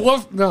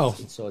 What? No.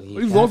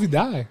 What if you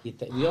die?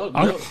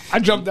 I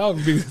jumped out.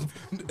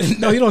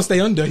 No, he don't stay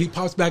under. He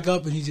pops back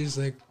up and he's just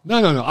like. No.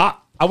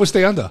 I would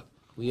stay under.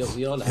 We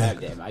all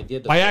have them. I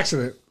did by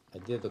accident. I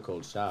did the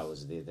cold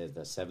showers.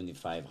 The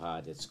 75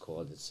 hard. It's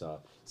called. It's a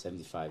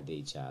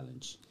 75-day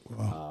challenge.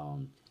 Wow.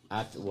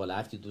 After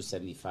you do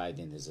 75,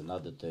 then there's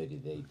another 30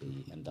 days that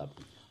you end up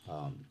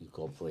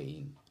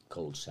incorporating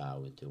cold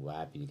shower into what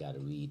happens. You got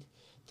to read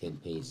 10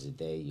 pages a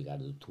day. You got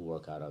to do 2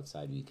 workouts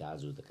outside. You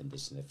guys with the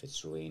condition if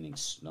it's raining,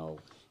 snow,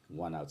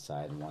 1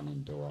 outside, 1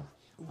 indoor.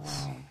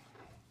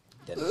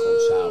 Then a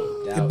cold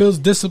shower. It builds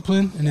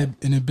discipline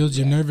and it builds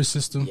your nervous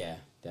system. Yeah.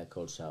 that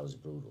cold shower was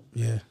brutal.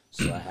 Yeah.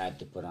 So I had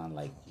to put on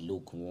like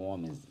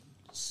lukewarm and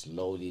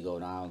slowly go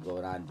down.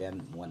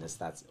 Then when it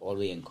starts all the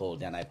way in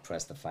cold, then I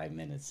press the 5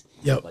 minutes.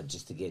 Yep. But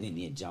just to get in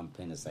there and jump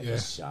in, it's like a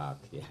shock.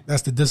 Yeah.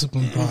 That's the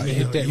discipline part. They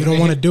hit that- You don't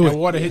want to do that it.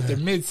 water hit the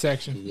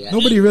midsection. Yeah.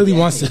 Nobody really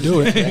wants to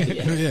do it.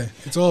 Yeah. Yeah.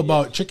 It's all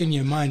about tricking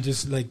your mind,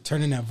 just like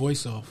turning that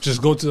voice off.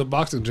 Just go to the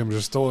boxing gym,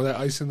 just throw that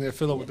ice in there,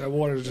 fill it with that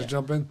water, just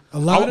jump in. A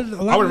lot I of would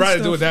the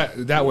rather do it stuff-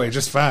 that way,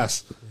 just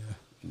fast.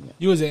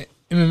 You was an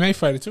MMA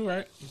fighter too,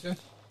 right? You said?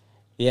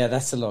 Yeah,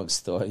 that's a long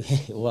story.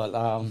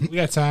 Well, We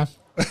got time.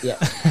 yeah.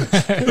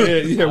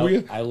 We got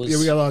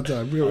a lot of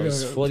time. I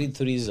was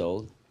 43 years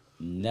old.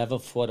 Never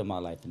fought in my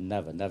life.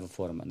 Never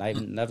fought in my life.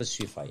 Never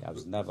street fight. I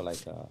was never like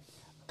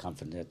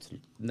confident.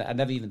 I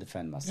never even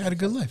defend myself. You had a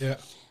good life. Yeah.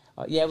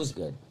 Yeah, it was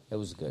good. It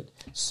was good.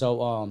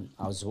 So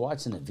I was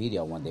watching a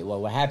video one day.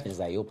 Well, what happened is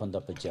I opened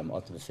up a gym,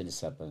 Ultimate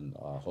Fitness up in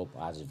Hope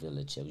Arts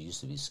Village. It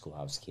used to be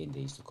Schoolhouse Kid,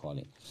 they used to call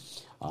it.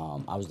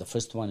 I was the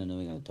first one in New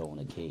England to own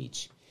a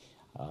cage.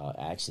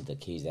 Actually, the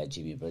cage that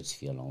Jimmy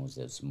Birchfield owns,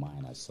 it's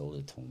mine. I sold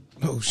it to him.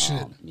 Oh,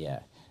 shit. Yeah.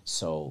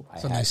 So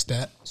That's a nice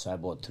stat. So I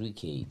bought 3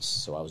 cages.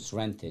 So I was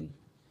renting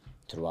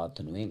throughout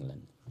the New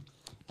England.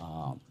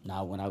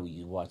 Now, when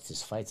you watch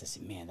these fights, I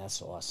said, man,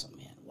 that's awesome,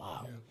 man.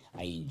 Wow.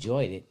 Yeah. I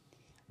enjoyed it,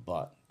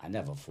 but I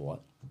never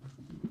fought.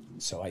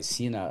 So I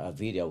seen a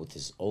video with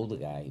this older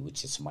guy,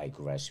 which is Mike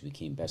Resch. We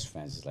became best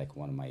friends. He's like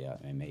one of my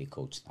MMA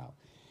coaches now.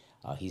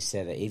 He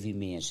said that every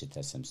man should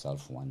test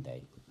himself one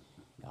day.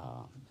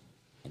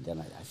 And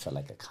then I felt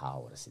like a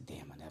coward. I said,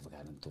 damn, I never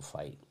got into a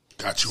fight.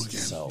 Got you again.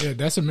 So, Yeah,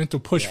 that's a mental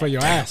push for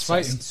your ass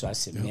fighting. So I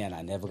said, man,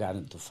 I never got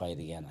into a fight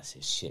again. I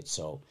said, shit.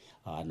 So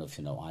I don't know if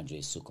you know Andre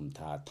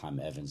Sukumta, Tom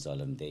Evans, all of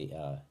them.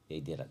 They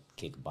did a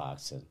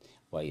kickboxing.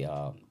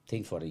 Well,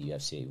 thing for the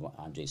UFC,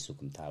 Andre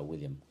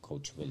Sukumta,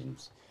 Coach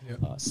Williams'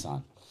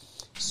 son.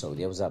 So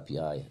there was up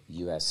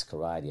U.S.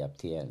 Karate up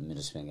there in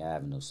Middle Spring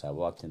Avenue. So I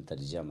walked into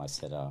the gym. I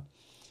said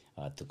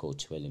to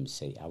Coach Williams,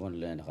 say, I want to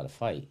learn how to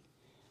fight.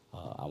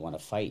 I want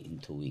to fight in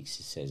 2 weeks.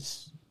 He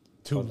says,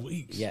 2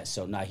 weeks. yeah,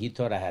 so now he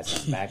thought I had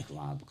some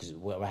background because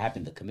what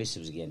happened, the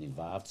commission was getting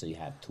involved, so you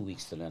have 2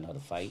 weeks to learn how to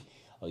fight,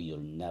 or you'll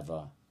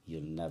never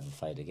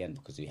fight again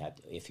because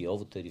if you're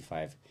over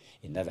 35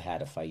 and never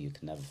had a fight, you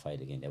can never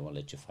fight again. They won't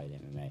let you fight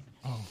MMA.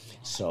 Oh.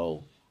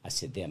 So I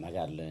said, damn, I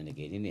got to learn to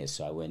get in there.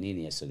 So I went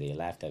in there, so they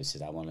laughed at me. I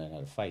said, I want to learn how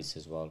to fight. He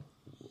says, well,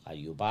 are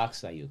you a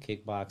boxer? Are you a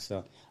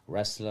kickboxer?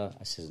 Wrestler?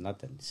 I says,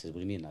 nothing. He says, what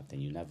do you mean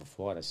nothing? You never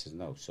fought? I says,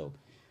 no. So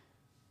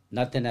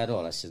nothing at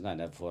all. I says, no, I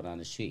never fought on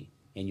the street.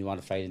 And you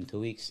want to fight in 2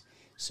 weeks?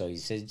 So he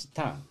says,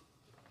 Tom,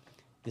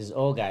 this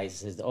old guy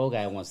says the old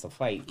guy wants to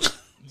fight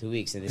 2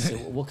 weeks. And they said,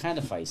 well, what kind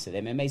of fight? He said,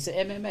 MMA. He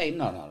said, MMA?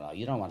 No,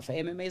 you don't want to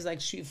fight. MMA is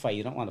like street fight.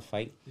 You don't want to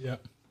fight. Yeah.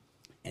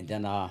 And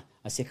then I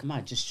said, come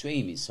on, just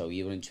train me. So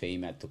he wouldn't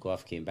train me. I took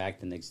off, came back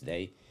the next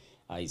day.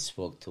 I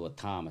spoke to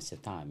Tom. I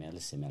said, Tom, man,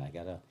 listen,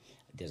 man,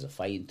 there's a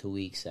fight in 2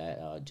 weeks at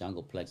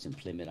Jungleplex in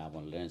Plymouth. I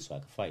want to learn so I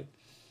can fight.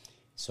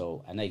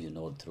 So I know you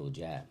know through a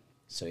jab.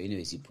 So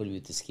anyways, he put me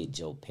with this kid,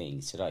 Joe Ping.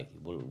 He said, all right,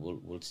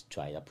 we'll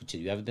try it. I put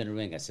you ever been in a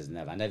ring? I said,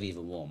 never. I never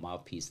even wore a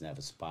mouthpiece,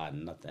 never sparred,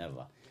 nothing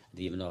ever. I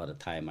didn't even know how to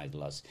tie my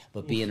gloves.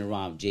 But being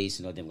around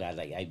Jason or them guys,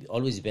 like I've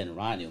always been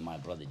around him, my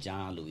brother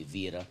John, Louis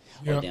Vita,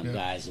 all them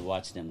guys and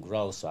watching them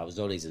grow. So I was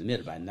always in the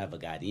middle, but I never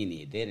got in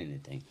there, did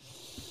anything.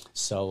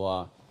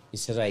 So he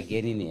said, all right,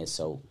 get in there.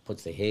 So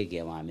puts the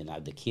headgear on me. Now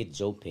the kid,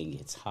 Joe Ping,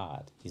 hits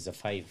hard. He's a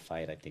fighter,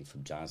 I think,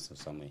 from Johnson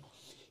somewhere.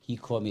 He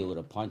caught me with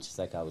a punch. It's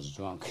like I was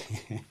drunk.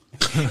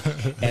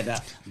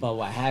 But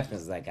what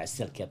happens, like I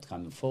still kept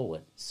coming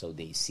forward. So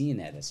they seen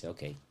that. I said,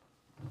 okay,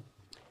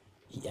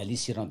 at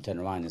least you don't turn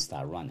around and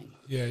start running.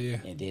 Yeah.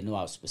 And they knew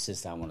I was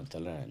persistent. I wanted to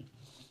learn.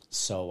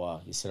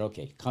 So he said,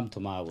 okay, come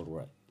tomorrow. We'll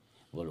work.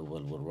 We'll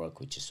work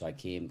with you. So I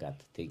came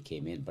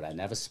in, but I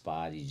never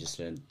sparred. You just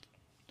learned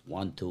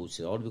 1, 2.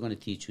 So all we're going to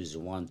teach you is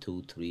 1,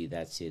 2, 3.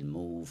 That's it.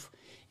 Move,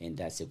 and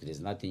that's it. Because there's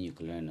nothing you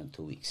can learn in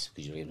 2 weeks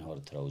because you don't even know how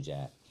to throw a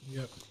jab.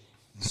 Yep.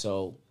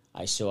 So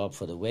I show up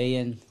for the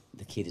weigh-in.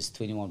 The kid is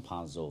 21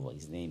 pounds over.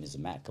 His name is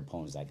Matt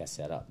Capone's. Like I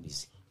set up,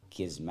 this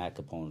kid is Matt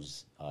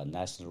Capone's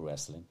National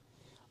Wrestling.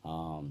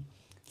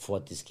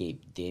 Fought this kid,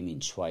 Damien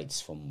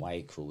Schweitz from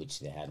White Crew, which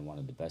they had one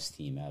of the best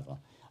team ever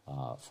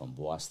from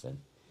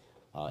Boston,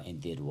 and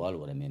did well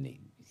with him. And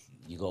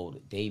you go,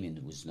 Damien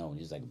was known.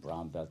 He was like a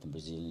brown belt in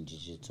Brazilian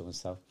Jiu-Jitsu and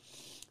stuff.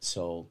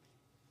 So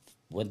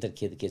when the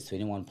kid's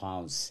 21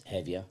 pounds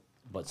heavier,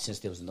 but since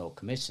there was no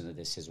commissioner,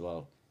 they says,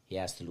 well, he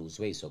has to lose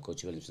weight. So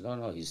Coach Williams said,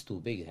 no, he's too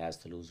big. He has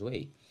to lose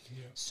weight.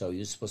 Yeah. So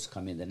you're supposed to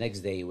come in the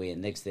next day,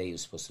 and next day you're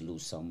supposed to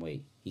lose some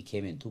weight. He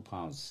came in 2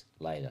 pounds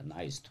lighter. Now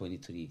he's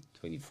 23,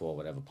 24,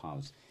 whatever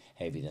pounds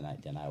heavier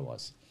than I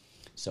was.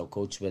 So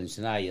Coach Williams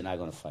said, you're not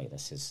going to fight. I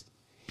says,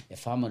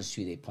 if I'm on the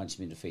street, they punch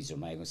me in the face,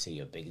 am I going to say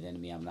you're bigger than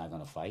me? I'm not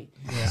going to fight.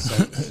 Yeah.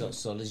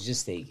 So let's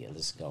just take it.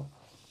 Let's go.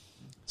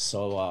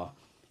 So,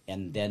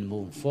 and then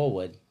moving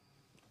forward,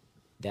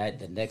 that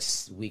the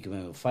next week when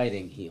we were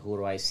fighting, who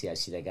do I see? I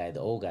see that guy, the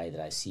old guy that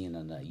I seen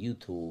on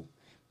YouTube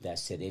that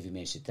said every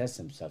man should test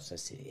himself. So I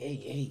said,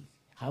 hey,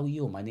 how are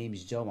you? My name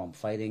is Joe. I'm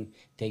fighting.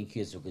 Thank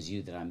you. It's because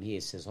you that I'm here. He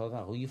says, hold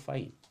on, who you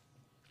fighting?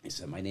 He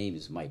said, my name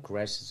is Mike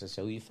Resch. I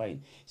said, who you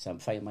fighting? He said, I'm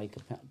fighting Mike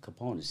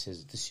Capone. He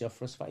says, this is your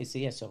first fight? He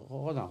said, yes. So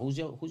hold on, who's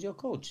your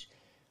coach?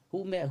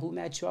 Who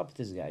matched you up with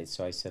this guy?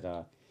 So I said,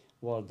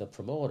 well, the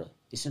promoter.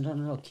 He said,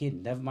 no,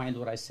 kid, never mind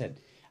what I said.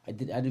 I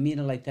didn't mean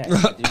it like that.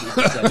 I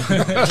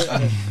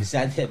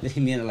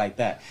didn't mean it like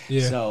that.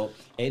 Yeah. So,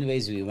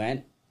 anyways, we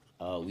went.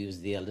 We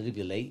was there a little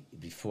bit late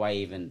before I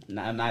even.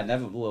 I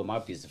never wore a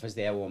mouthpiece. The first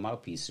day I wore a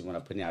mouthpiece, when I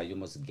put it out, you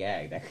almost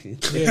gagged.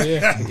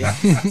 Yeah.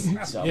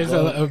 So It's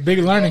a big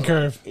learning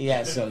curve.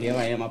 yeah, so here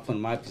I am. I put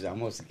my mouthpiece. I'm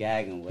almost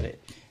gagging with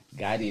it.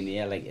 Got in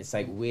there, like it's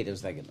like weird. It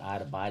was like an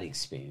out of body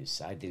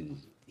experience. I didn't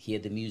hear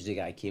the music.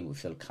 I came with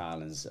Phil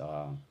Collins.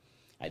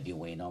 I'd been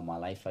waiting all my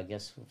life, I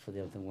guess, for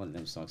one of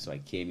them songs. So I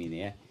came in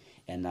there.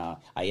 And I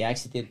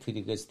actually did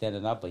pretty good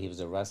standing up, but he was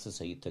a wrestler,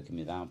 so he took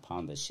me down,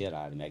 pounded the shit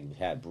out of me.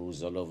 I had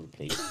bruises all over the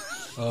place.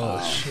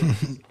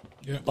 Shit.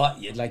 Yeah.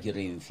 But you didn't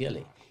even feel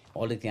it.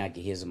 Only thing I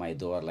could hear is my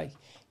door, like,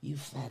 you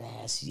fat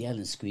ass,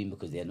 yelling, scream,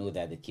 because they know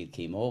that the kid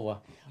came over,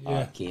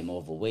 came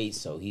overweight,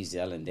 so he's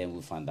yelling. Then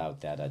we found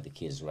out that the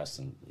kid's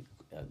wrestling,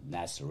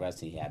 national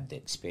wrestling. He had the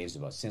experience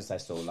about. Since I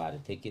sold a lot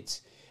of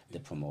tickets, the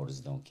promoters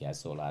don't care. I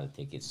sold a lot of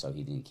tickets, so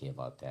he didn't care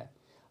about that.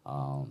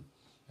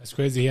 That's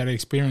crazy. He had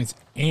experience,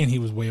 and he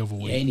was way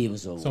overweight. And he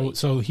was overweight.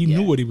 So he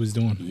knew what he was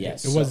doing.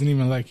 Yes. It wasn't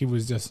even like he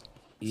was just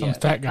some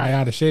fat guy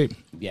out of shape.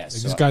 Yes.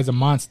 Like, this guy's a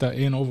monster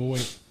and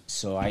overweight.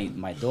 So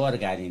my daughter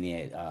got in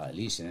there,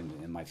 Alicia,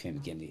 and my family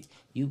getting there.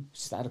 You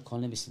started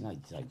calling me,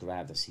 and I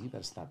grabbed her. I said, you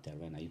better stop that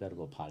right now. You better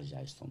go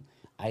apologize to him.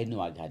 I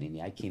knew I got in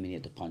there. I came in here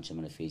to punch him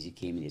in the face. He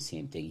came in there,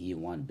 same thing. He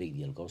won, big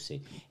deal, go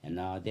say. And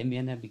then me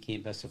and him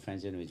became best of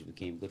friends anyways. We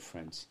became good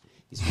friends.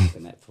 He's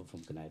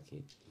from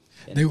Connecticut.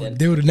 They would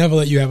have never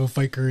let you have a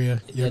fight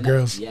career, your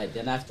girls.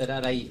 Then after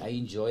that, I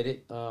enjoyed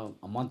it.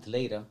 A month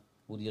later,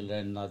 would you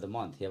learn another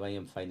month? Here I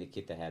am fighting a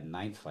kid that had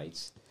 9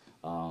 fights.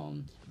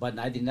 But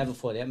I never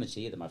fought amateur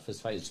either. My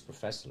first fight was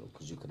professional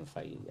because you couldn't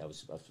fight.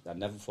 I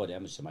never fought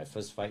amateur. My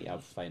first fight, I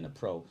was fighting a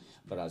pro,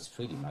 but I was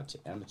pretty much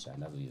amateur. I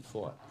never even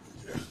fought.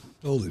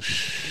 Holy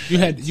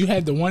shit. You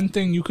had the one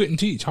thing you couldn't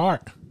teach,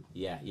 heart.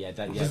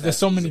 There's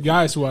so many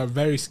guys who are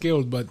very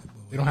skilled, but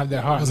they don't have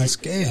that heart. Wasn't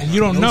scared. And you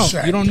don't No know.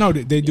 shot. You don't know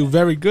that they do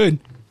very good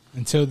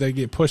until they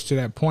get pushed to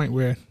that point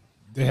where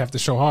they have to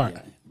show heart.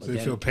 But So you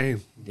feel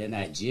pain. Then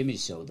at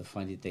Jimmy's show, the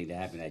funny thing that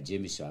happened at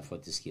Jimmy's show, I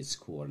fought this kid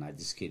Score. Now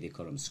this kid, they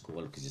call him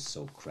Score because he's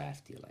so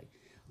crafty, like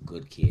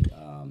good kid.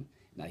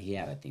 Now he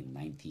had, I think,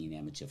 19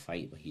 amateur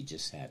fight, but he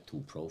just had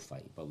 2 pro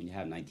fight. But when you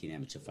have 19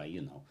 amateur fight,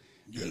 you know,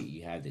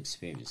 you have the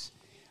experience.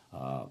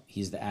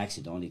 He's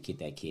actually the only kid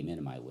that came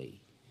in my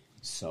way.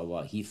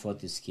 So he fought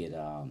this kid,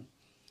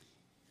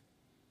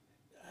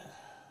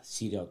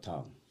 Cereal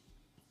Tongue.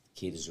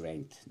 Kid is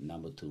ranked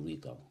number 2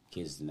 Rico.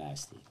 Kid is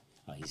nasty.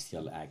 He's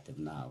still active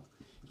now.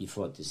 He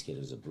fought this kid. It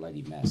was a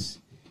bloody mess.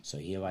 So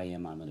here I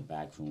am. I'm in the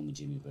back room with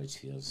Jimmy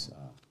Birchfield's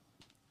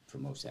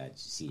promotes at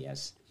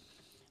CS.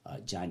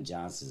 John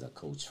Johnson is a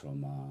coach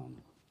from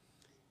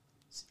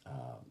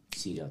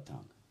Cereal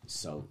Tongue.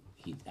 So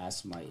he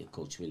asked my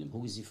coach William,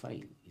 who is he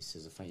fighting? He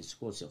says, I'm fighting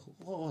School. I said,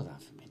 hold on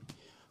for a minute.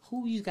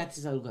 Who you got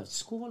this other guy?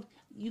 School?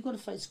 You're going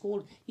to fight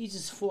School? He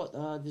just fought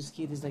this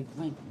kid is like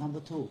ranked number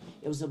 2.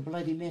 It was a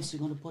bloody mess. You're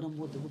going to put him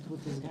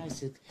with this guy. I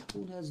said,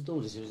 who does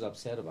do this? He was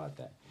upset about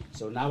that.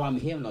 So now I'm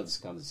hearing all this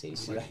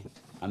conversation. Right?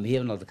 I'm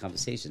hearing all the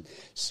conversation.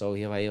 So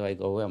here I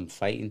go. I'm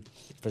fighting.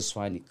 First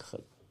one, he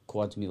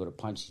caught me with a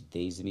punch. He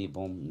dazed me.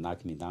 Boom,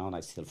 knocked me down. I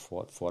still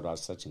fought out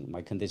such.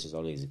 My condition is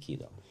always a key,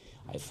 though.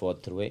 I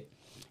fought through it.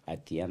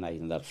 At the end, I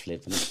ended up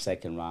flipping it.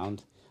 Second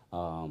round.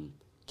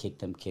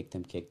 Kicked him.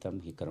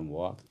 He couldn't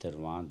walk. Third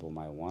round, boom,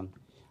 I won.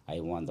 I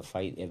won the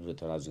fight. Everybody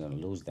thought I was going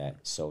to lose that.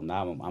 So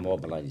now I'm all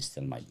bloody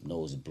still. My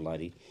nose is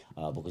bloody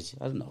because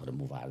I don't know how to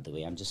move out of the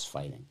way. I'm just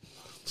fighting.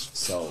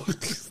 So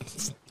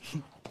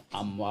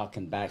I'm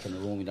walking back in the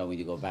room. You know, when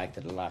you go back to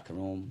the locker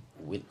room,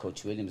 with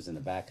Coach Williams in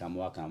the back, I'm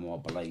walking. I'm all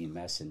bloody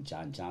mess. And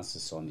John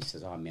Johnson saw me. He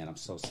says, oh, man, I'm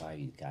so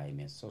sorry, guy,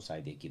 man. So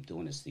sorry they keep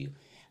doing this to you.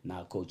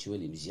 Now Coach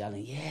Williams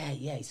yelling, yeah.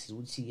 He says,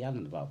 what's he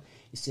yelling about?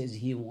 He says,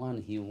 he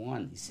won. He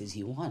says,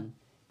 he won.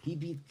 He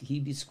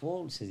beat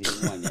Squall. Says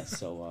he won. Yeah.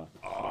 So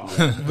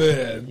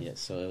Man. yeah.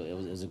 So it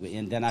was a great.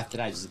 And then after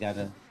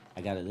that,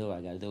 I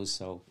gotta do.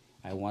 So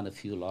I won a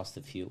few, lost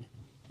a few,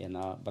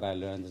 but I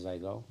learned as I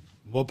go.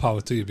 More power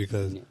to you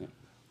because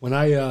when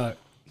I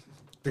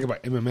think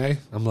about MMA,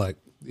 I'm like,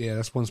 yeah,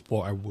 that's one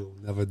sport I will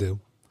never do.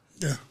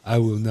 Yeah. I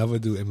will never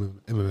do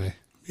MMA.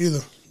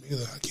 Either.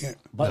 I can't.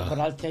 But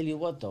I'll tell you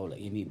what though,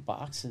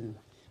 boxing,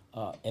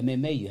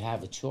 MMA, you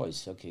have a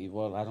choice. Okay,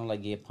 well, I don't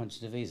like getting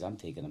punched in the face. I'm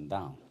taking them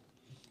down.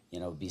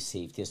 Be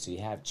safe there. So you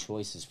have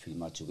choices pretty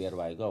much. Where do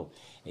I go?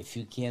 If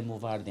you can't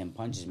move out of them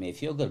punches, man,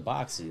 if you're a good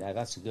boxer,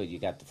 that's good. You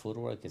got the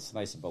footwork. It's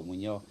nice. But when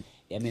you're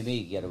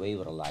MMA, you get away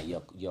with a lot.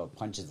 Your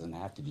punches don't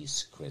have to be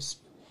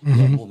crisp.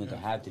 Your movement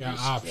don't have to be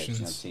options.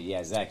 crisp. Yeah,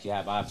 exactly. You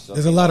have options.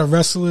 There's a lot of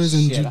wrestlers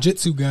and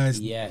jiu-jitsu guys.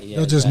 Yeah.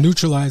 They'll just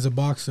neutralize a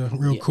boxer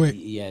real quick.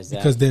 Yeah, exactly.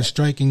 Because their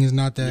striking is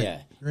not that. Yeah.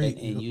 great.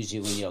 And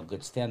usually when you're a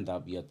good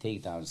stand-up, your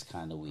takedown is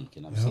kind of weak.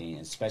 You know what I'm saying?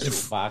 Especially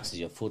with boxers,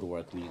 your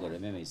footwork, when you got to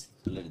remember, it's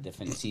a little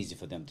different. It's easy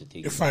for them to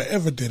take. If I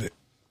ever did it,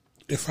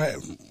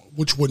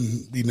 which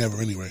wouldn't be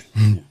never anyway.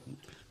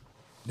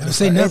 Never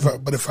say never.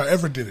 But if I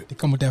ever did it, They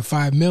come with that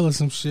 $5 million or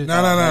some shit. no,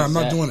 I'm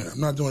not doing it.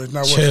 I'm not doing it. It's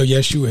not worth Chill, it.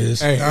 yes, you is.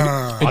 Hey,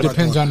 Nah, it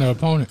depends on the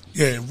opponent.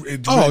 Yeah, it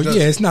really Oh does.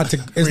 yeah, it's not to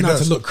really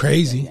does. look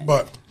crazy.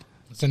 But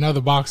It's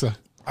another boxer.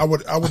 I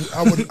would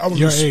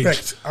Your age.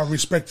 respect. I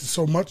respect it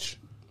so much.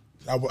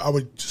 I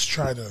would just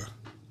try to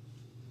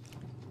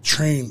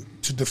train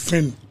to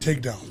defend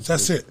takedowns.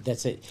 That's it.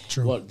 That's it.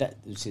 True. Well,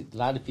 you see, a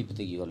lot of people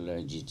think you're going to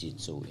learn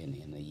jiu-jitsu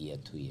in a year,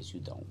 2 years. You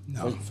don't.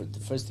 No. The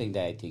first thing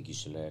that I think you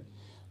should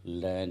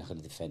learn how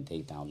to defend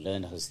takedown,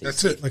 learn how to stay That's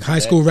safe. it. Like high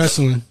school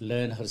wrestling.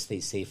 Learn how to stay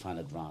safe on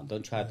the ground.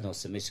 Don't try to know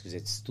submission because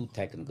it's too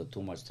technical,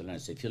 too much to learn.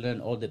 So if you learn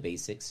all the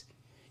basics,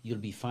 you'll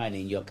be fine.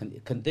 In your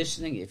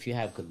conditioning, if you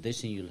have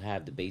conditioning, you'll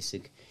have the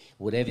basic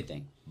with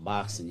everything.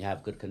 Boxing, you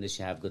have good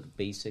condition, you have good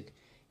basic,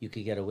 you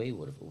could get away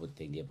with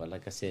things there. But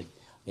like I said,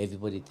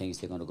 everybody thinks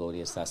they're going to go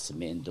there, start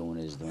submitting, doing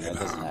this, doing that.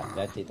 Doesn't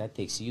happen. That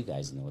takes you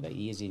guys know that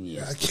years and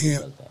years. I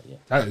can't. Like that,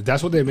 yeah.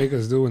 That's what they make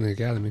us do in the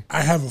academy.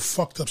 I have a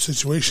fucked up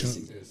situation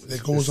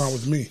that goes on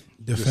with me.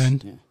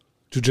 Defend. Yeah.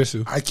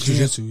 Jiu-jitsu. I can't.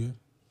 Jiu-jitsu,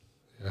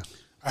 yeah.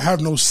 I have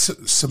no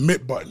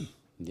submit button.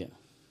 Yeah.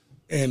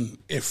 And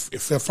if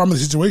I'm in a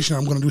situation,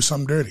 I'm going to do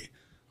something dirty.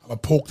 I'm going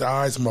to poke the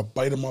eyes. I'm going to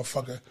bite a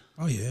motherfucker.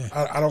 Oh yeah.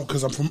 I don't,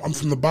 because I'm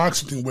from the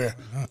boxing thing where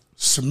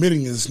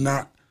submitting is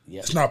not. Yeah.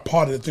 It's not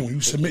part of the thing. When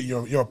you submit,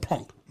 you're a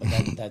punk. But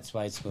that's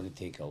why it's going to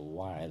take a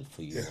while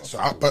for you, Yeah, so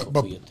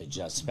for you to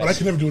adjust. But I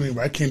can never do it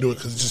anyway. I can't do it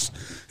because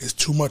it's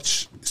too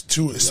much.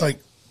 It's like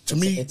to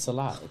me. It's a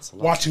lot. It's a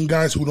lot. Watching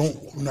guys who are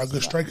not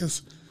good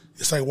strikers.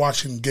 It's like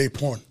watching gay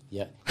porn.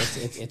 Yeah,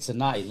 it's a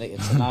not.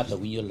 It's a not that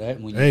when you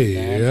learn.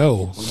 Hey,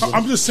 yo.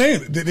 I'm just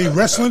saying they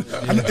wrestling.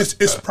 I mean,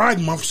 it's Pride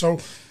Month, so you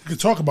can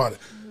talk about it.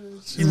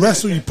 You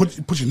wrestle, you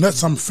put your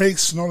nuts on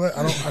face and all that.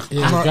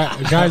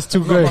 The guy's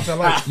too good.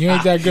 You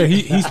ain't that good.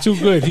 He's too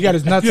good. He got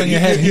his nuts on your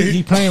head.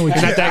 He playing with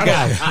you. You're not that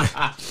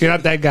guy. You're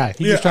not that guy.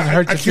 He just trying to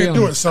hurt I your can't do it.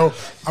 feelings. So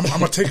I'm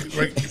gonna take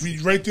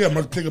it right there. I'm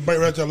gonna take a bite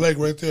right to the leg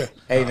right there.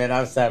 Hey man,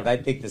 I'm sorry, but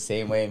I think the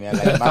same way, man.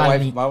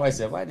 Like my wife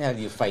said, "Why the hell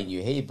do you fight?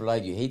 You hate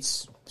blood. You hate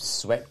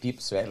sweat.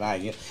 People sweat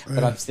line. You know?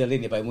 But I'm still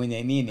in there. But when they're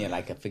in there,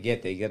 like I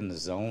forget, they get in the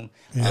zone.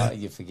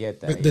 You forget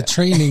that. The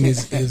training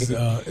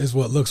is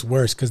what looks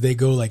worse because they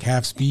go like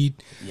half speed.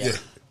 Yeah.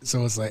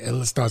 So it's like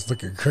it starts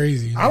looking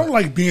crazy. You know? I don't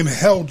like being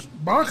held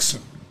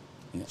boxing.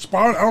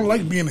 Sparring, I don't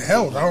like being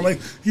held. I don't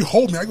like you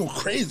hold me. I go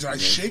crazy. I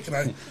shake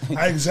and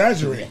I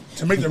exaggerate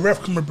to make the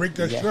ref come and break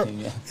that shit up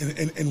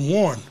and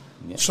warn.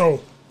 Yeah.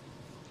 So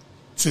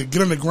to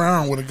get on the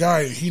ground with a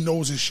guy, he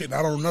knows his shit and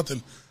I don't know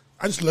nothing.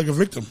 I just look like a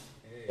victim.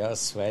 You're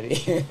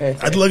sweaty. I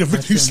look like a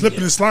victim. He's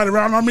slipping and sliding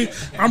around on me.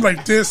 I'm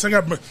like this. He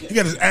got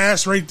his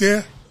ass right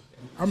there.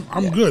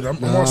 I'm good.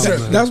 I'm all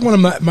set. That's one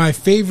of my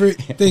favorite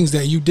things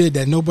that you did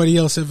that nobody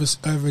else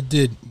ever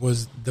did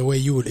was the way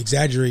you would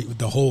exaggerate with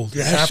the hold.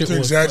 You That have shit to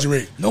was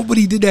exaggerate. fun.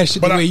 Nobody did that shit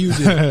But the way you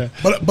did.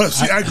 But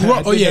see, I grew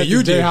up. Oh yeah,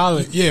 you Jay did.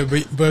 Holland. Yeah,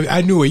 but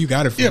I knew where you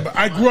got it from. Yeah, but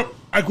I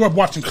grew up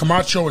watching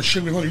Camacho and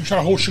Sugar Leonard. You try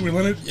to hold Sugar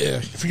Leonard. Yeah.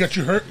 If he got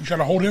you hurt, you try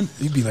to hold him.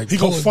 He'd be like he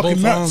go pulling fucking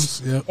both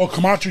nuts. arms. Yeah. Or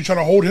Camacho, you try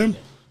to hold him,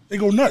 they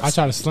go nuts. I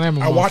try to slam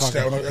him. I watched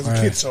that motherfucker. as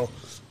a kid, so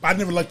I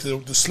never liked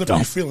the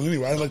slippery feeling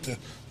anyway. I like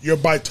your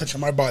body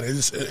touching my body. It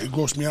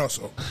grossed me out,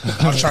 so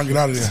I was trying to get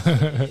out of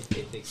there.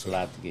 It takes a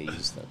lot to get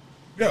used to.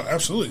 Yeah,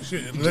 absolutely.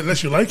 Shit,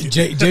 unless you like it.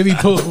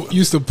 JB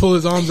used to pull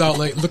his arms out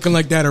like looking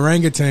like that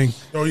orangutan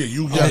Oh yeah,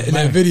 you in got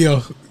that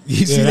video.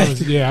 You see that?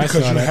 I Because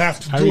saw you that. have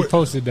to I do it.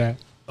 reposted that.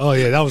 Oh,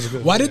 yeah, that was a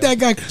good Why did that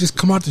guy just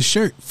come out the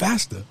shirt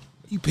faster?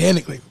 He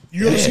panicked like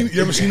You ever seen that?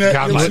 You ever seen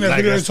that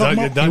video they're talking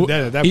You're about? done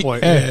dead at that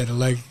point. Yeah,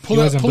 like Pull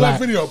He that wasn't black.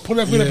 video. Pull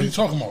that video. What you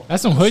talking about?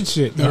 That's some hood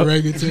shit. the If you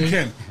orangutan.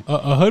 can.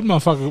 A hood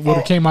motherfucker would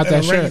have came out and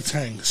that shirt.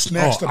 orangutan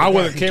snatched Oh, up I a would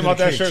guy have who came did out a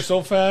that cage. shirt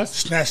so fast.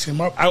 Snatched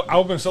him up. I would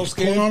have been so Pulling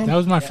scared. on him. That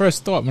was my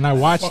first thought when I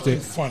watched Fucking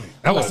it. funny.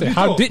 I said,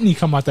 how didn't he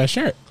come out that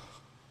shirt?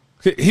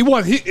 He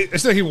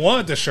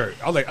wanted the shirt.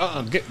 I was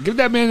like, give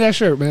that man that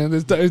shirt, man.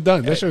 It's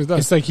done. That shirt's done.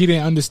 It's like he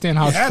didn't understand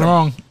how He had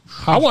strong.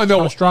 I wanna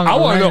know- how strong I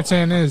wanna know-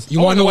 orangutan is. You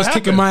I want wanna to know know what's what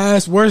kicking happened. my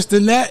ass worse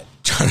than that?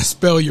 Trying to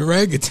spell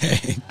orangutan.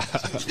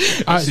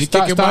 She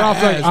Start kicking my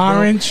off like ass, bro.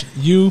 orange,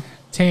 U,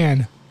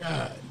 tan.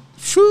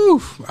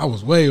 Phew, I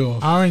was way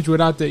off. Orange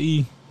without the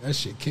E, That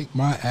shit kicked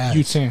my ass.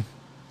 U tan.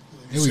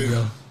 Here we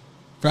go.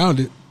 Found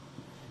it.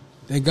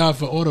 Thank God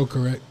for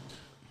autocorrect.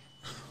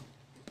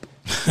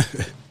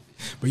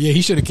 But yeah,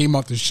 he should have came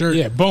out the shirt.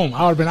 Yeah, boom.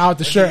 I would have been out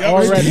the shirt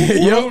already.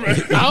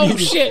 Yep. Oh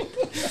shit!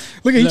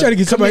 Look at he trying to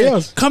get somebody here.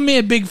 else. Come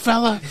here, big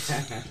fella.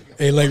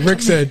 Hey, like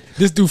Rick said,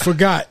 this dude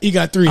forgot. He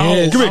got 3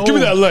 heads. Give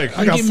me that leg.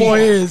 I got give 4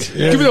 me- heads.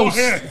 Yeah. Give me those.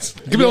 Hands.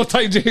 Give me those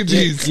tight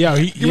jeans. Yo,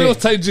 Give me those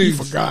tight jeans.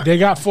 Forgot. They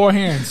got 4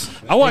 hands.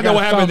 I want to know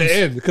They what got happened at the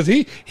thumbs. end because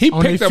he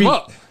On picked their him feet.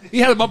 up. He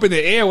had him up in the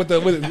air with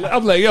the.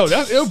 I'm like, yo,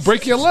 it'll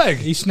break your leg.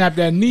 He snapped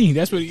that knee.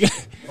 That's what he.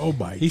 Oh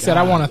my He said,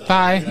 "I want a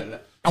thigh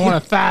I want a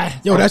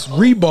thigh. Yo, that's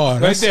rebar. Right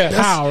That's, there.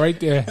 that's, How? Right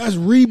there. that's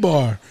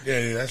rebar.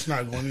 Yeah, that's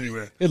not going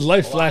anywhere. His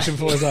light flashing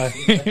before his eye.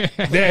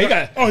 Yeah, he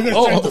got. Oh, he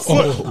got the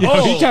foot.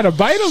 Yo, he tried to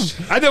bite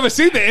him. I never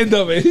seen the end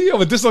of it. He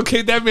would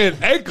dislocate that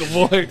man's ankle,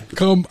 boy.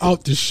 Come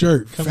out the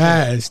shirt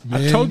fast,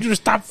 man. I told you to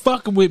stop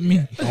fucking with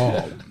me.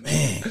 Oh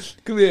man,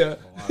 Come here.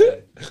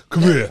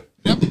 Come here.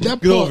 that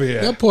Get over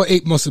here. That poor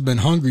ape must have been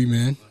hungry,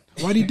 man.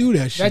 Why'd he do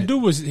that shit? That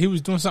dude was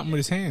doing something with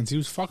his hands. He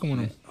was fucking with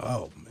him.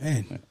 Oh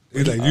man.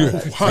 He's like, you.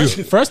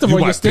 First of You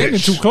all, my you're standing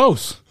bitch. too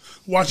close.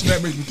 Watching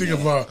that makes me think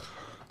of.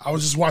 I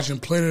was just watching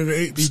Planet of the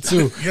Apes. Me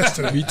too.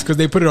 Yesterday. Because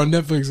they put it on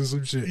Netflix or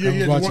some shit. Yeah, I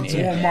was the watching one, too.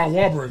 the one with Mark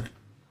Wahlberg.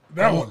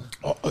 That one.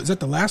 Oh, is that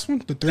the last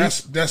one? The 3?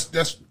 That's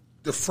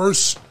the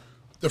first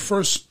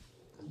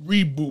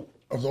reboot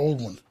of the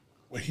old one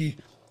where he's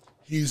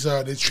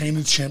they train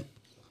the chimp,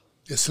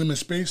 they send him in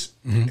space,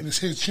 and it's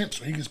his chimp,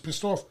 so he gets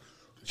pissed off.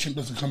 The chimp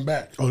doesn't come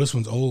back, Oh, this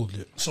one's old.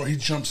 Yeah. so he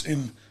jumps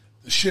in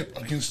the ship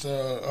against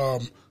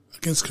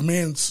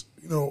commands,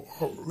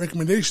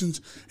 recommendations,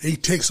 and he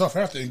takes off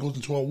after and goes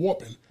into a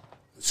warp and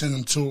send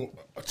him to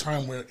a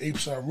time where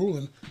apes are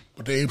ruling,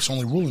 but the apes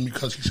only ruling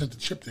because he sent the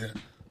chip there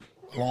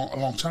a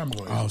long time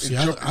ago. Oh, It see,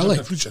 jumped I like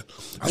the future. I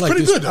It's like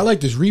pretty this. good. I like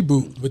this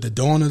reboot with the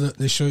dawn of the.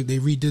 They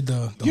redid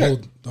the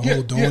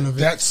whole dawn of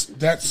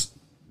it.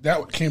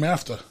 That came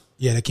after.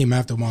 Yeah, that came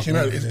after Mark. Came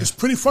out. Wahlberg, It's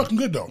pretty fucking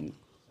good though.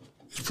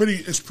 It's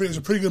a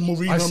pretty good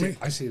movie. You know what I mean?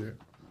 I see it.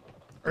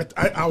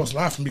 I was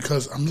laughing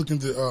because I'm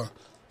looking at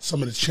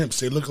some of the chimps.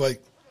 They look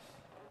like,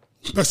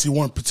 especially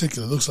one in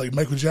particular, looks like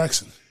Michael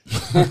Jackson.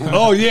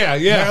 Oh, yeah.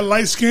 That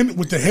light skin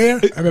with the hair.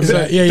 I remember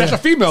that. Yeah, That's a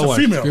female It's a one.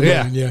 female.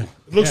 Yeah. yeah.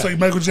 It looks like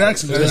Michael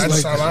Jackson. I just like-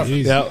 started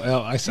laughing. Yeah,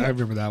 I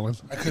remember that one.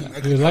 I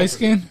couldn't. The light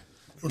skin?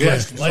 It was Yeah.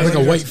 light skin. Like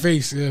a white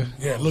face. Yeah.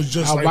 Yeah, it looks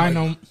just like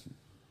Albino.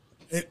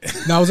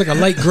 No, it was like a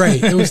light gray.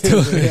 It was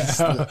still.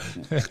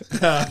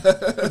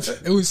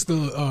 It was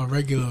still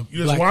regular. You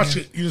just black watch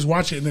hair. it. You just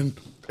watch it, and then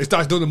It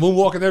starts doing the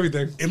moonwalk and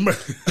everything.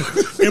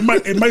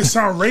 it might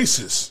sound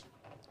racist,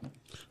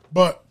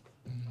 but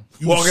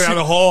you Walking see- down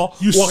the hall,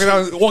 you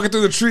walking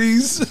through the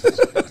trees.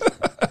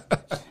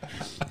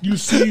 You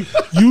see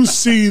the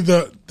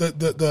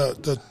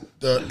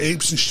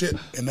apes and shit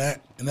in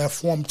that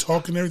form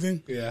talking and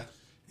everything. Yeah.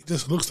 It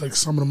just looks like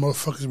some of the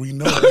motherfuckers we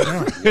know right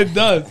now. It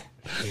does.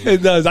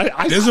 It does.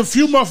 I There's a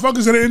few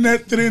motherfuckers that are in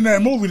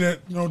that movie that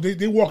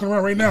they walking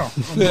around right now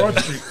on Broad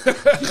Street.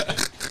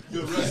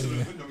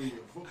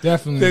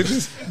 Definitely. they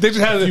just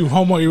had You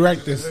Homo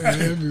erectus.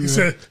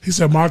 He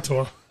said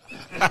Montour.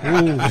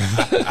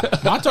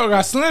 Monto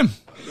got slim.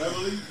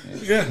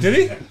 Yeah, did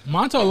he?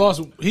 Monto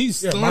lost.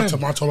 He's Yeah, slim.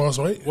 Montour lost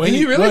weight. What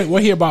he really?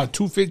 What he about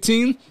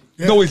 215?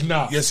 Yeah. No, he's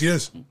not. Yes, he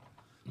is.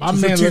 My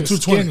man 215, looks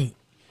 220. skinny.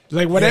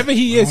 Like whatever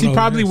he I is, don't he know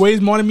probably who it is.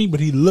 weighs more than me, but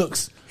he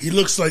looks. He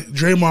looks like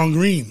Draymond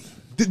Green.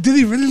 Did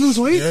he really lose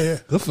weight? Yeah.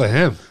 Good for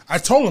him. I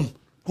told him,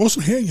 grow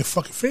some hair in your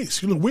fucking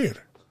face. You look weird.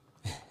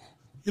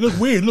 You look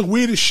weird. You look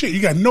weird as shit.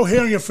 You got no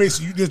hair on your face.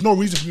 There's no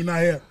reason for you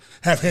not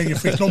have hair in your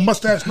face. No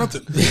mustache,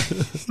 nothing.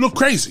 You look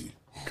crazy.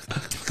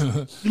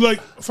 You like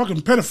a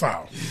fucking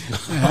pedophile.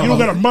 You don't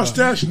got a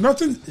mustache,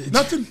 nothing.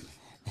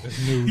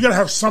 You gotta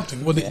have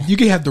something. Well, you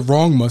can have the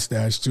wrong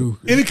mustache too.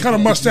 Any kind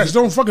of mustache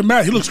don't fucking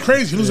matter. He looks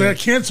crazy. He looks like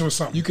he had cancer or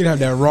something. You could have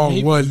that wrong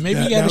Maybe, one. maybe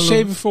that, he got to that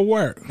shave little- it for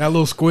work. that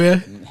little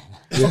square.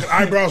 Fucking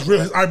eyebrows, real.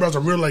 His eyebrows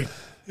are real. Like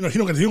he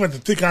don't got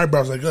the thick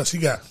eyebrows like us. He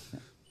got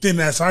thin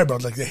ass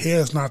eyebrows. Like the hair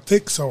is not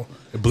thick, so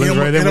It blends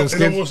right in with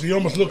the skin. He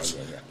almost looks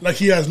like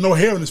he has no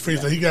hair in his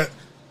face. Like he got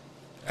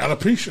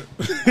alopecia.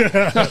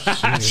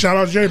 Shout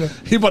out Jada.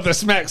 He about to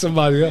smack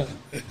somebody up.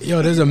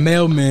 Yo, there's a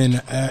mailman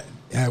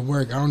at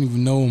work. I don't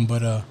even know him,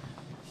 but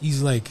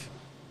he's like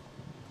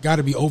got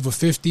to be over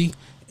 50,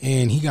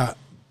 and he got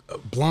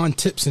blonde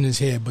tips in his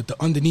hair, but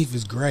the underneath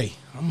is gray.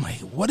 I'm like,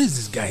 what is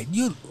this guy?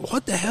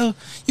 What the hell?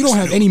 You don't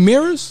have any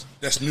mirrors?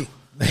 That's new.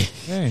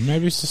 Hey,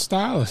 maybe it's a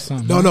style or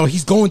something. No,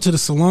 he's going to the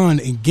salon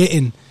and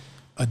getting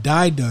a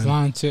dye done.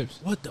 Blonde tips.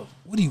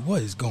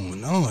 What is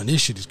going on?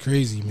 This shit is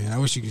crazy, man. I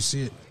wish you could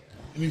see it.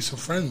 You need some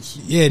friends.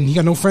 Yeah, and he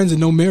got no friends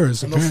and no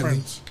mirrors. No apparently.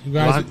 friends. You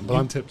guys,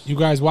 Blonde tips. you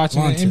guys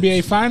watching Blonde the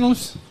NBA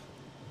finals?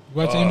 You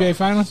watch the NBA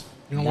finals?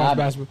 You don't watch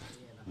Nah. basketball?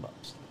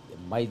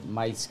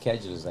 My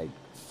schedule is like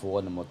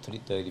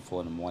 3:30, 4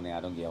 in the morning. I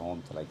don't get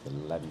home till like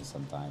 11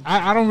 sometimes.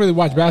 I don't really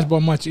watch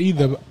basketball much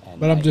either,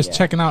 but I'm just yeah.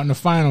 checking out in the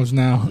finals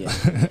now.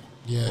 Yeah.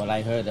 Yeah. Well,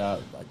 I heard I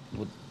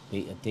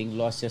think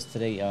lost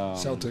yesterday.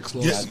 Celtics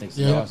lost. Yes. Celtics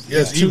Yeah. lost.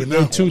 Yes, even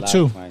now.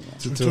 2-2.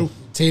 2-2.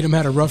 Tatum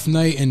had a rough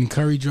night, and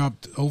Curry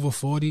dropped over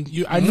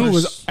 40. I knew it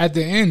was at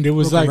the end. It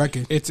was Broke a like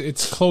record.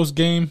 it's close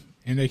game,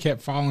 and they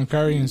kept following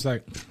Curry, and it's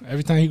like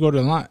every time he go to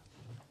the line,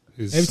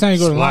 His every time you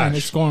go to the line,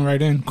 splash. it's going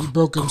right in. He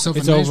broke himself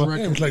It's a nice over. Yeah,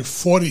 he record. was like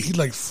 40. He's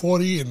like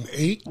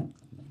 40-8.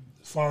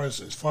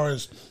 As far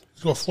as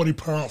he's got 40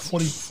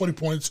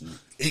 points,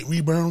 8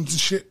 rebounds and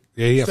shit.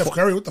 Yeah, he had Steph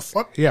Curry, what the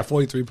fuck? He had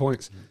 43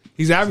 points.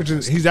 He's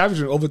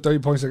averaging over 30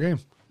 points a game.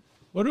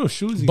 What are those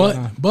shoes he got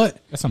on? But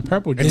That's some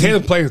purple. And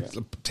jeans.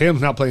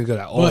 Tatum's not playing good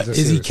at all. but this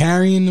is he series.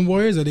 carrying the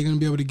Warriors? Are they going to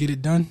be able to get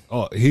it done?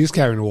 Oh, he's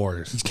carrying the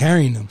Warriors. He's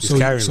carrying them.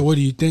 carrying So them. what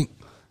do you think?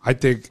 I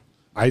think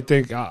I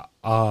think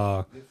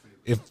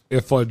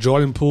if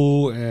Jordan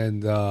Poole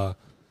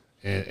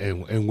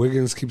and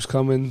Wiggins keeps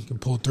coming, Can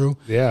pull through.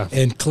 yeah,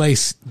 And Clay,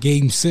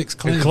 Game 6.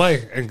 and Clay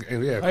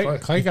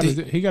Clay got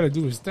to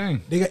do his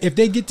thing. If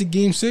they get to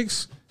Game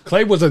 6,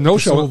 Clay was a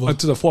no-show over.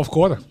 until the fourth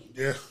quarter.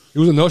 Yeah. He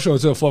was a no-show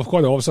until the fourth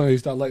quarter. All of a sudden, he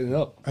started lighting it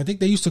up. I think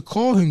they used to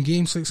call him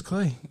Game 6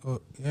 Clay. Or,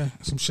 yeah,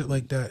 some shit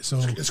like that. So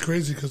It's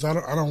crazy because I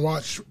don't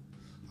watch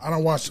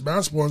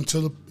basketball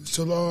until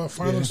the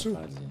finals too.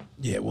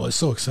 yeah, well, it's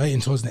so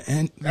exciting towards the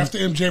end. After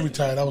MJ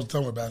retired, I was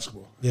done with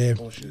basketball. Yeah,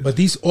 Bullshit. but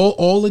these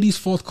all of these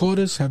fourth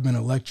quarters have been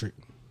electric.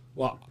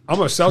 Well,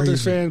 I'm a Celtics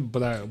Crazy. fan,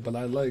 but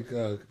I like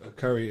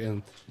Curry,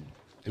 and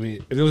I mean,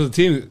 if there was a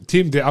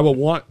team that I would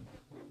want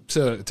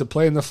to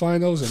play in the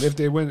finals, and if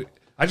they win,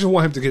 I just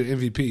want him to get an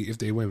MVP if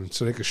they win,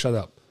 so they can shut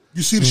up.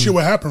 You see the shit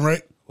what happened,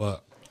 right?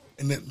 But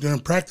And then during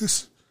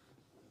practice,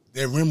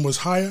 their rim was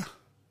higher.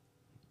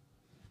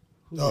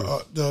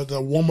 The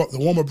warm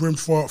up rim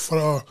for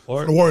the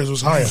Warriors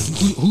was higher.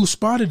 Who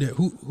spotted it?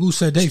 Who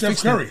said they Steph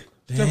fixed Curry. it?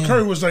 Steph Damn.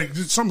 Curry was like,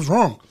 something's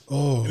wrong.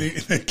 Oh, And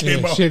it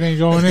came out. Shit ain't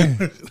going in.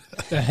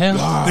 The hell?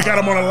 They got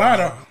him on a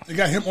ladder. They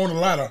got him on a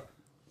ladder,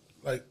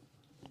 like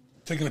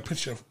taking a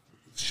picture of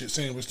shit,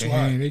 saying it was too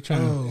Dang, high. they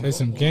trying to play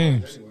some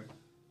games.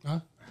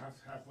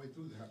 Halfway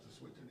through, they have to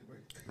switch anyway.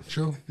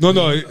 true. no,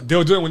 they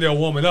were doing it when they were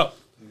warming up.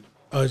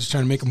 Just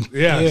trying to make them.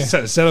 Yeah,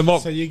 set them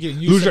up. So you're getting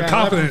used lose to your that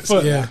 11 confidence.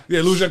 foot.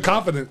 Yeah. Lose your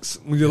confidence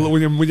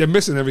when you're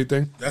missing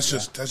everything. That's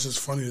just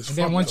funny as And fuck.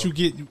 then once though. you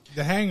get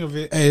the hang of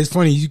it, Hey, it's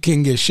funny you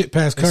can't get shit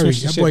past They Curry.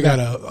 switched the That shit boy got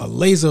back. a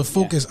laser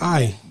focused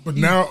eye. But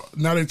now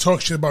they talk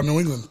shit about New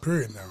England.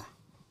 Period. Now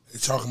they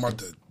talking about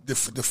the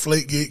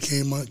Deflate Gate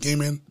came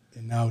in.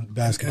 And now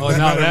basketball. Oh, And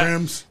now now the that-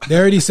 Rams. They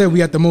already said we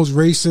got the most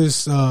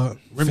racist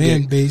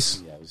fan gate.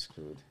 base. Yeah, I was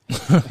screwed.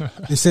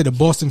 They said the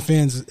Boston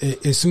fans,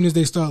 as soon as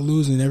they start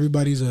losing,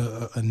 everybody's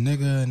a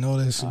nigga and all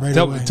this right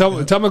Tell away.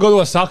 me to go to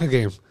a soccer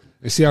game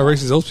and see how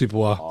racist those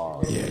people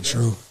are. Yeah,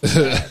 true.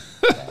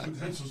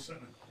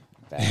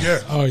 Yeah,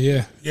 oh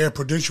yeah, yeah.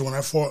 Prudential when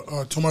I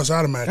fought Tomas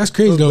Adamek. That's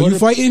crazy though.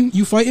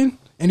 You fighting?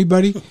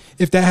 Anybody?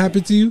 If that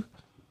happened to you?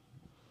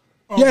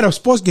 Yeah, at a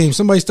sports game,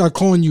 somebody start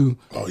calling you.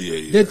 Oh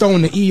yeah. They're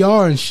throwing the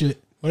ER and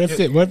shit. what if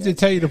they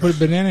tell you to put a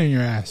banana in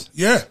your ass?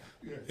 Yeah.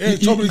 He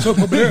told me to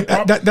put there.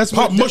 That's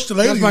pop mush the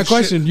lady. That's my and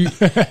question.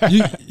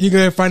 shit. You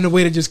gonna find a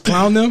way to just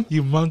clown them,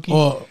 You monkey.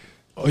 or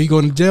you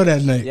going to jail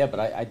that night? Yeah, but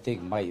I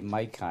think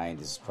my kind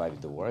is probably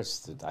the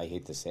worst. I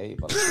hate to say it,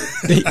 but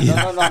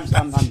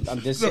no, I'm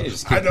just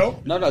serious. I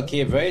know. No,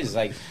 Cape Verde is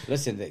like,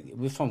 listen,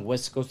 we're from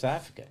West Coast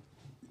Africa.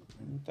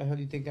 What the hell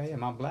do you think I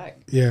am? I'm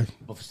black. Yeah.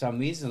 But for some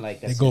reason,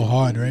 like They go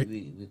hard, right?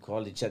 We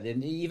call each other,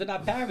 and even our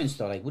parents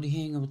though, like, what are you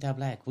hanging with that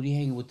black? What are you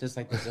hanging with this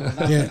like this?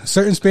 Yeah,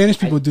 certain Spanish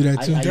people do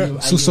that too.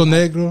 Suso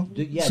negro,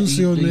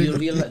 sucio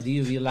negro. Do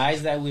you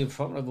realize that we're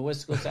from the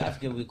West Coast of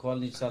Africa? We're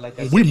calling each other like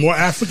that. We more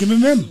African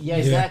than them. Yeah,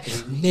 exactly.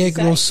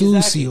 Negro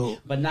sucio.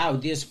 But now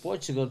there's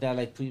Portugal that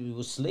like we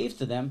were slaves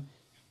to them.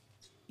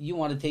 You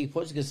want to take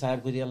Portugal side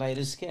because they're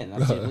lighter skin.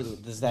 I'm saying,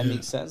 does that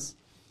make sense?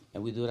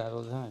 And we do that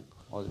all the time.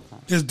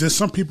 There's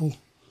some people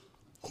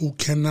who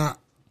cannot,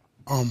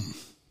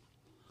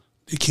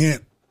 they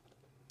can't,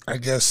 I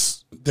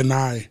guess,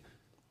 deny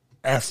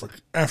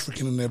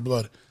African in their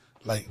blood,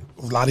 like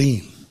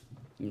Vladimir,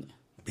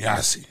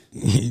 Beyonce.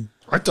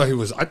 I thought he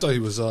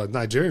was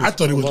Nigerian. I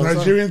thought he was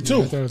Nigerian I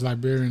too. thought it was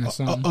Liberian or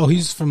something. Oh,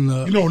 he's from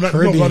the You know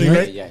Caribbean, Vladimir, right?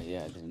 right?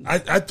 Yeah. I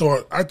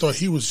didn't. I thought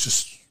he was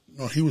just,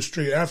 he was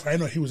straight African.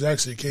 I know he was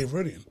actually Cape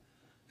Verdean.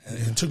 And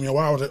it took me a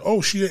while. I was like,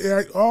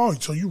 oh,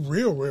 so you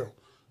real. You're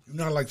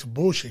not like the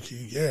bullshit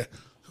kid. Yeah.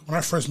 When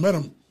I first met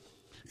him,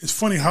 it's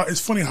funny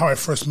how I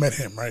first met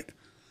him, right?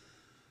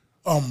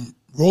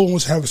 Roland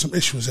was having some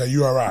issues at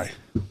URI.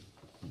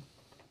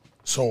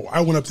 So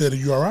I went up there to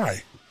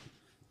URI,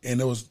 and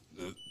there was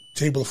a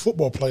table of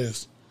football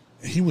players,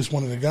 and he was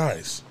one of the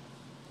guys.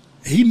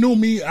 He knew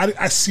me.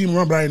 I seen him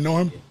run, but I didn't know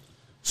him.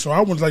 So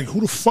I was like,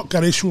 who the fuck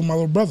got an issue with my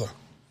little brother?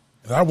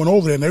 And I went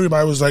over there, and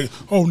everybody was like,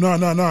 oh, no.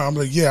 I'm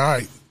like, yeah, all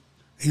right.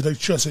 He like,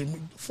 I said,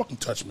 fucking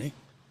touch me.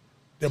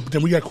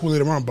 Then we got cool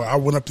later on, but I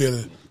went up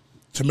there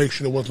to make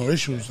sure there was no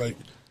issues. Like,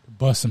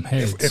 Bust some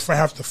heads. if I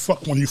have to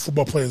fuck one of you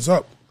football players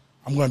up,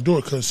 I'm going to do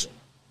it because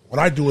what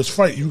I do is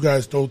fight. You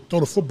guys throw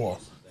the football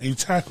and you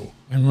tackle.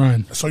 and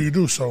run. That's all you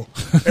do. So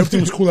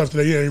everything was cool after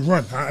that. Yeah, you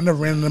run. I never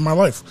ran in my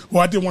life.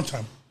 Well, I did one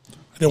time.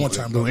 The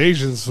But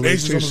Asians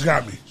almost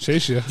got me.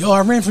 chase you. Yo,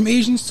 I ran from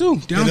Asians too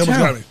Yeah, they almost got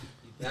downtown. me.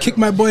 Kicked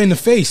my boy in the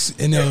face,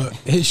 and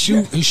his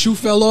shoe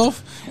fell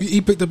off.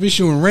 He picked up his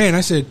shoe and ran.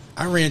 I said,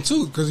 I ran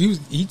too because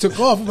he took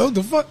off. What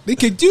the fuck? They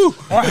kicked you.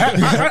 I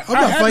had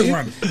fighting. to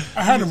run.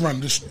 I had to run.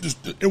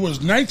 It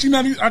was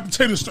 1990. I can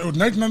tell you this story. It was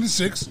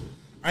 1996.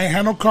 I ain't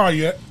had no car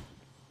yet.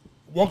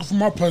 Walking from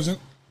Mount Pleasant.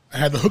 I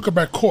had to hook up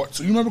at Courts.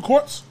 You remember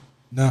Courts?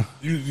 No,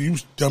 You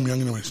was dumb young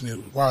anyway. So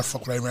why the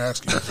fuck would I even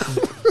ask you?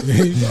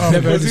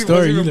 never heard the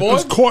story. was he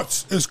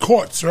either. It's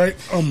Courts, right?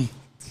 And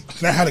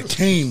I had a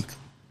cane.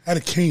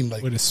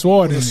 Like With a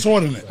sword with in a it.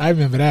 sword in it. I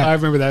remember that. I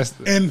remember that.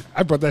 And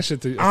I brought that shit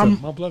to I'm-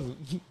 Mount Pleasant.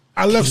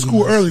 I left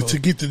school early to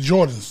get the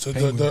Jordans,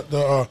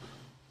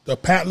 the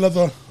Pat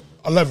Leather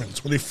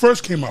 11s. When they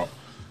first came out,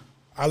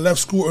 I left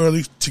school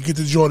early to get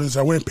the Jordans.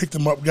 I went and picked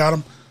them up, got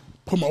them,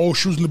 put my old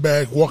shoes in the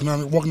bag, walking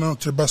down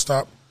to the bus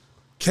stop,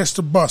 catch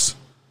the bus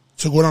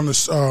to go down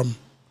this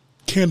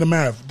Camden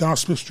Ave, down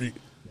Smith Street.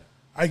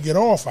 I get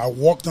off, I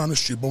walk down the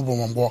street, boom,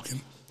 boom, I'm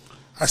walking.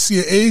 I see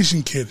an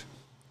Asian kid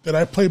that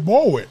I play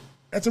ball with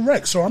at the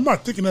rec, so I'm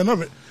not thinking nothing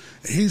of it.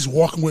 And he's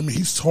walking with me,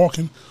 he's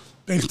talking,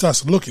 then he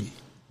starts looking.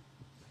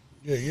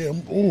 Yeah.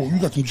 Oh, you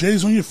got some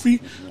J's on your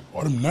feet?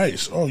 Oh, them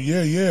nice. Oh,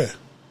 yeah.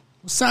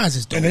 What size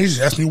is those? And they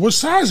just asked me what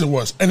size it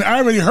was. And I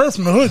already heard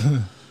from the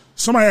hood.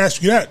 Somebody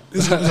asked you that.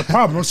 This is a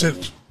problem. I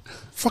said,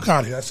 fuck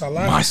out of here. That's our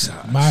life. My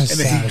size. And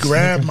then he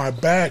grabbed my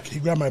bag. He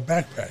grabbed my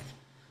backpack.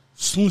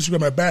 As soon as he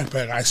grabbed my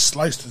backpack, I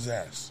sliced his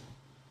ass.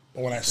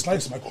 But when I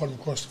sliced him, I caught him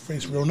across the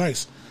face real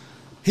nice.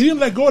 He didn't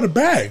let go of the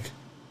bag.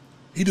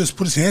 He just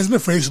put his hands in the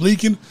face,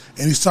 leaking,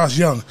 and he starts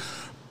yelling,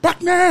 or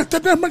whatever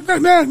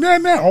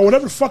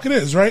the fuck it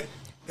is, right?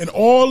 And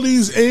all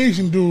these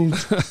Asian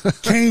dudes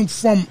came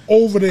from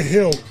over the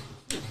hill,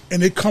 and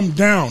they come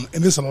down,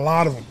 and there's a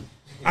lot of them.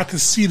 I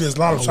could see there's a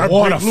lot of them. So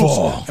I break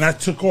loose, and I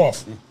took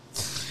off.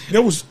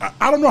 There was,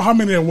 I don't know how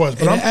many there was,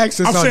 but I'm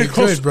saying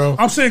close, bro.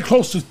 I'm saying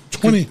close to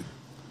 20,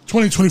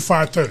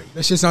 25, 30.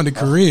 That shit sounded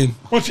Korean.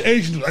 Bunch of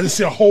Asian dudes. I just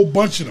see a whole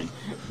bunch of them.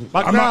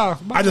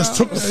 I just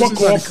took the fuck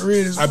off.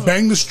 I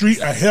banged the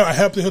street. I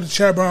helped to hit the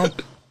Chad Brown.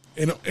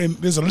 And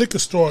there's a liquor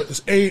store.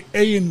 It's A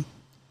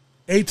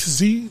to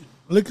Z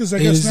liquors, I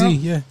guess now.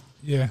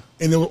 Yeah.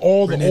 And there were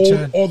all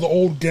the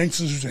old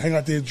gangsters who used to hang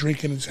out there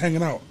drinking and just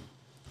hanging out.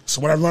 So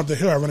when I run up the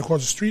hill, I run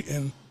across the street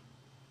and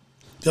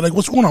they're like,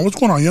 "What's going on? What's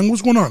going on, young?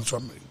 What's going on?" So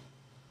I'm like,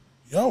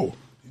 "Yo,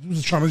 these dudes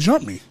are trying to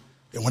jump me."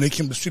 And when they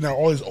came to the street, now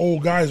all these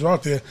old guys are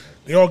out there.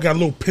 They all got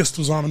little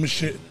pistols on them and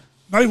shit.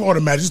 Not even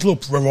automatic, just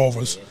little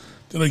revolvers.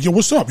 They're like, "Yo,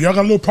 what's up? Y'all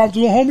got a little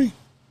problem with the little homie?"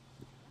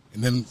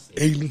 And then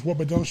Asian just walked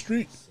back down the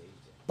street.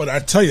 But I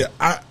tell you,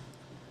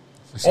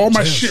 all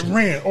my shit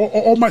ran.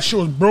 All my shit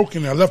was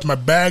broken. I left my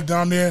bag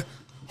down there.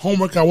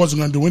 Homework I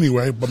wasn't going to do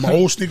anyway, but my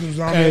old sneakers was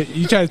down there.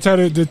 You try to tell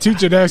the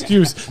teacher the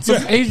excuse.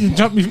 Some Asian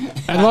jumped me.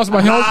 I lost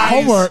my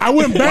homework. I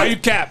went back. Why you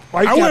cap?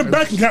 I went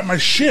back and got my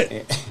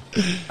shit.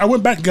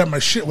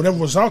 Whatever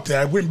was out there.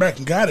 I went back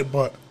and got it,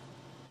 but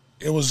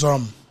it was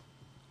my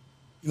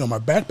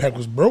backpack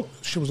was broke.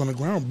 Shit was on the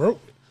ground, broke.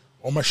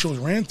 All my shit was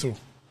ran through.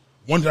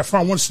 I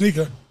found one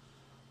sneaker,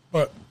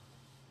 but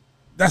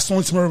that's the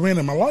only time I ever ran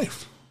in my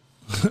life.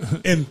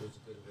 And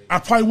I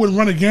probably wouldn't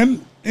run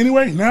again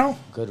anyway now.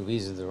 Good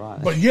reason to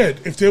run. But yeah,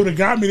 if they would have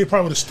got me, they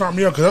probably would have stopped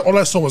me up because all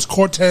I saw was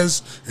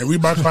Cortez and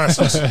Reebok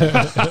Classics.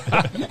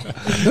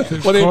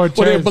 Were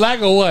they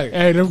black or white?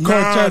 Hey, them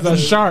Cortez are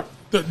sharp.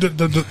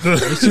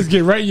 Let's just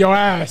get right in your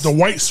ass. The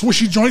white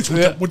swishy joints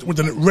with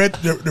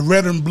the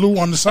red and blue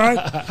on the side.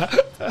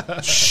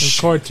 The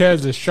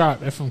Cortez is sharp.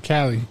 They're from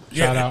Cali.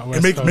 Shout out.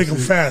 And make them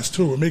fast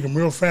too. Make them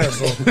real fast.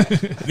 So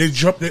they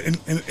jumped in.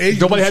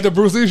 Nobody had the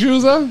Bruce Lee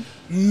shoes on?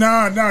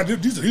 Nah.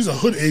 These are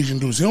hood Asian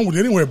dudes. They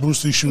didn't wear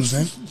Bruce Lee shoes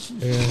then.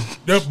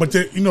 But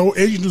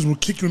Asian dudes will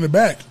kick you in the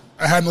back.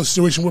 I had no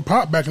situation with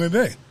Pop back in the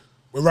day.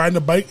 We're riding a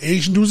bike.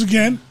 Asian dudes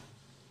again.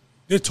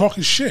 They're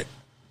talking shit.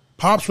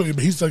 Pop's with me,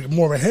 but he's like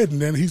more of a head,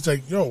 and then he's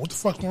like, "Yo, what the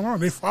fuck going on?"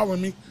 They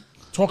following me,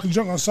 talking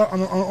junk on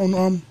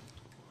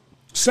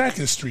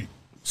Sackett Street,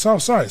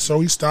 South Side. So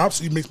he stops.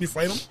 He makes me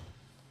fight him.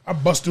 I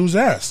bust dude's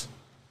ass.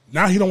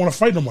 Now he don't want to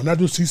fight no more. Now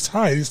dude's he's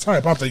tired.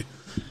 Pop's like,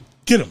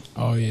 "Get him!"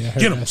 Oh yeah,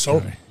 get him.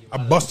 So I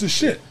bust his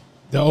shit.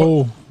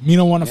 Me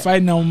don't want to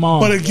fight no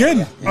more. But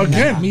again,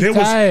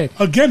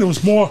 it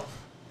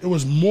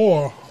was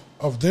more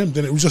of them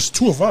than it was just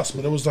two of us.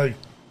 But it was like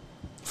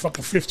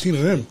fucking 15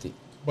 of them.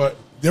 But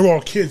they were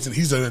all kids, and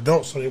he's an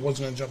adult, so they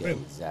wasn't gonna jump in.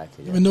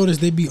 Exactly. You ever notice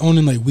they be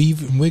owning like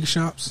weave and wig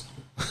shops?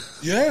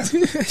 Yeah,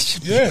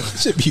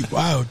 should be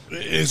wild.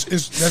 It's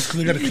that's because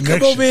they got a connection.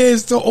 Come over here and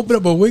still open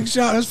up a wig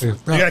shop. That's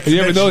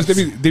you ever notice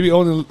they be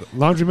owning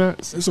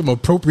laundromats? It's some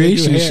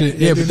appropriation shit.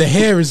 Yeah, but the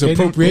hair is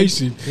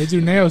appropriation. They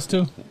do nails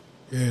too.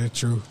 Yeah,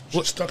 true.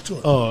 What stuck to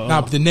it?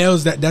 Nah, but the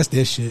nails that's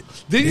their shit.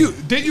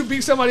 Did you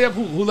beat somebody up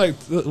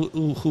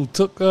who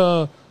took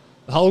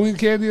Halloween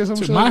candy or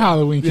something? My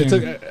Halloween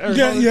candy.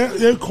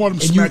 Yeah. Caught him.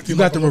 And you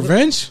got the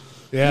revenge?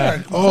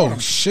 Yeah. Oh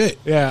shit.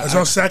 Yeah. It's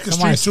on Sackett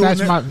Street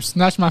too.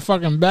 Snatch my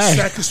fucking bag.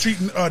 Sackett Street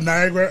in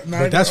Niagara.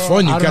 But that's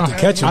fun. You got to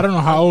catch him. I don't know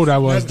how old I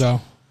was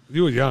though.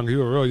 You were young. You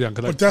were real young.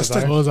 But that's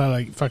What was I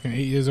like? Fucking 8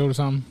 years old or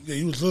something? Yeah,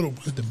 he was little.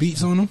 With the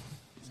beats on him.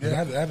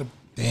 Yeah, I had to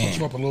punch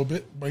him up a little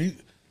bit, but it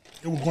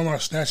was going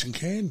out snatching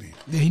candy.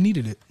 Yeah, he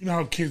needed it. You know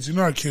how kids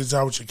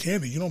are with your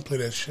candy. You don't play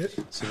that shit.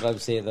 So what I'm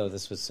saying though,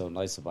 this was so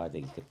nice about it.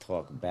 You could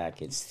talk back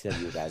and still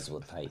you guys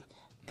were tight.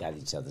 Got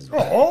each other's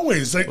back.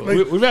 Always.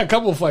 We've had a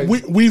couple of fights.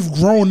 We've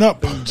grown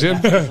up. Jim.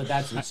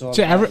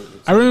 I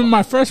remember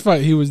my first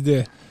fight. He was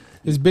there.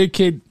 This big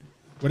kid,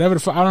 whatever the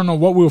fuck, I don't know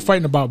what we were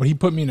fighting about, but he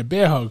put me in a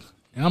bear hug.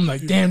 And I'm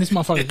like, damn, this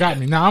motherfucker got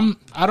me. Now,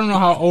 I don't know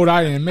how old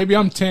I am. Maybe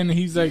I'm 10 and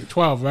he's like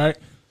 12, right?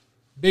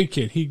 Big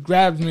kid. He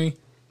grabs me,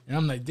 and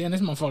I'm like, damn,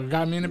 this motherfucker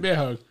got me in a bear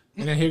hug.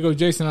 And then here goes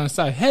Jason on the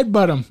side.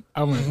 Headbutt him.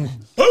 I went,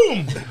 boom.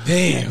 Boom!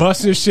 Damn.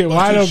 Bust this shit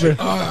wide open.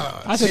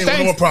 I said,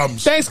 no more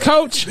problems. Thanks,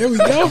 coach. There we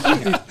go.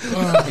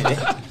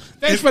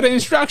 Thanks for the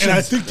instructions. And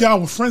I think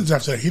y'all were friends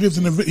after that. He lives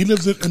in the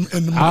I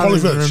Macaulay don't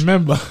even Village.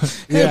 remember.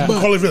 Yeah.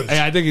 Macaulay Village.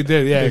 Hey, I think he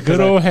did. Yeah, Good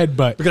old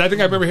headbutt. Because I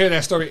think I remember hearing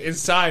that story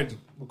inside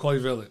Macaulay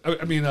Village.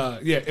 I mean,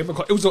 yeah, in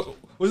Macaulay, was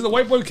it the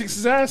white boy who kicks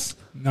his ass?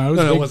 No, it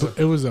it wasn't.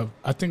 was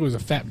I think it was a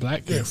fat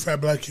black kid. Yeah, fat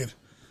black kid.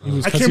 He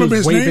was, I 'cause can't he remember was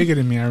his way name. bigger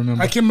than me. I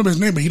remember. I can't remember his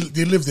name, but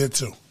they lived there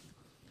too.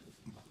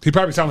 He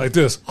probably sounded like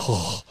this.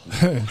 I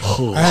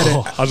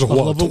I just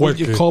want to work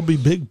You call me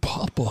Big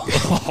Papa.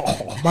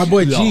 My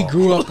boy G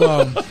grew up.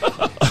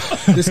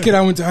 This kid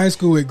I went to high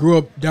school with grew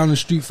up down the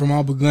street from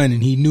Alba Glen,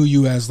 and he knew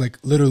you as like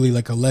literally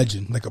like a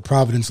legend, like a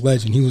Providence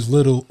legend. He was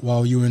little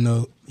while you were in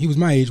the. He was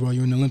my age while you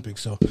were in the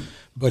Olympics. So,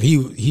 but he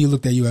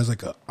looked at you as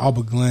like a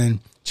Alba Glen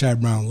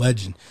Chad Brown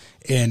legend,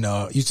 and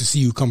used to see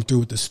you come through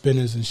with the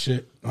spinners and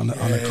shit on the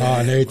car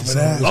and everything. So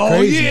it was Oh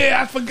crazy. yeah,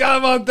 I forgot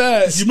about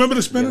that. You remember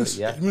the spinners?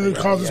 Yeah. You remember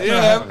the cars? and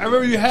Yeah, spinners? I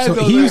remember you had So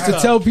those. he used to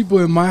stuff. tell people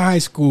in my high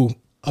school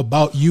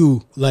about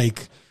you,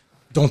 like,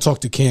 don't talk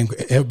to Cam.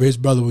 His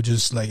brother would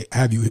just like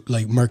have you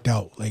like murked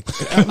out. Like,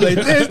 I'm like,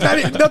 there's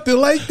nothing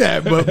like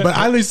that. But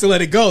I used to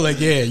let it go. Like,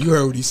 yeah, you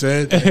heard what he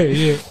said.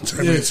 yeah.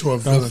 Turn me into a Don't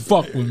villain.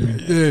 fuck with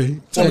me. Yeah,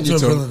 Turn you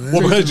to a villain.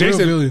 Well, because He's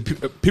a real Jason,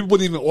 villain. people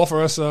wouldn't even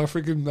offer us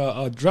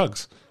freaking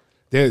drugs.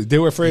 They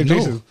were afraid of No,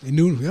 Jason. they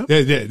knew. Yep.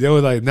 They were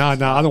like, nah, I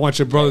don't want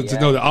your brother to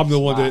know that I'm the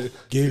one that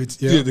Gave it.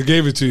 they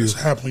gave it to you. This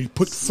happened when you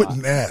put foot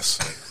in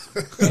ass.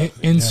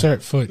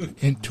 Insert foot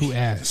into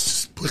ass.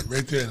 Just put it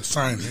right there, the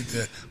sign right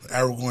there, the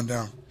arrow going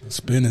down.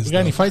 Spinners. You got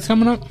any fights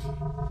coming up?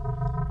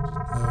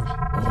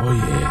 Oh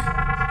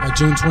yeah,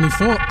 June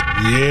 24th.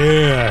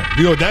 Yeah,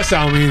 you know what that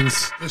sound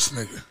means. This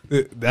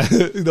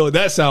nigga. You know what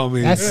that sound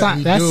means.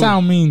 That do.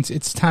 sound means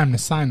it's time to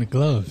sign the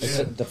gloves.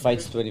 The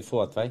fight's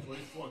 24th, right?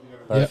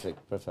 Perfect.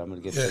 I'm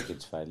gonna get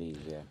tickets if I leave.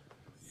 Yeah.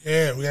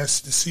 Yeah, we got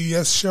the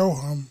CES show.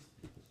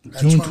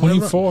 June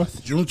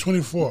 24th. June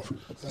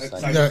 24th.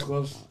 Sign those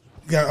gloves.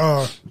 You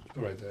got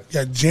Right there. you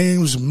got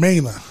James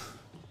Maynard,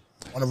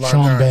 one of our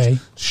Sean guys. Bay.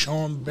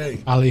 Sean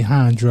Bay.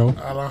 Alejandro.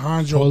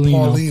 Alejandro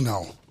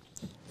Paulino.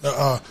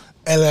 Paulino.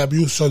 El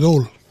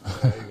Abusador.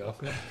 There you go.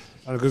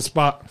 On a good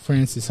spot.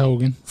 Francis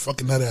Hogan.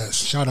 Fucking that ass.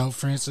 Shout out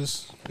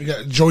Francis. You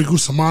got Joey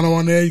Gusamano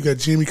on there. You got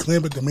Jamie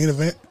Clampett, the main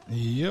event.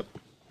 Yep.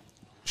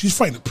 She's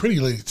fighting a pretty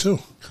lady, too.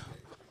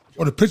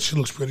 Oh, the picture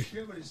looks pretty.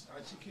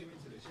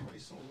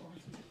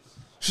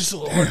 She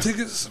sold all her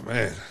tickets.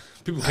 Man,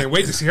 people can't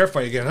wait to see her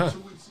fight again, huh?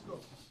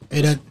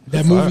 Hey,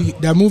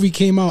 that movie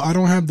came out. I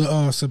don't have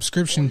the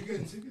subscription.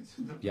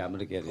 Yeah, I'm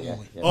gonna get it. Yeah.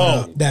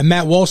 Oh, That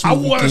Matt Walsh I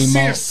movie want to came see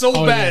out. it so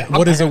Oh, bad. yeah.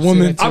 What is a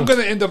woman? I'm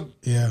gonna end up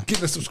Yeah.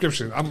 getting a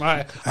subscription. I've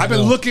been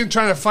know. looking,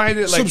 trying to find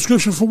it. Like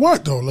Subscription for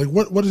what, though? Like,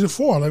 what is it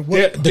for? Like,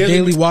 what? The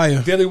Daily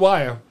Wire. Daily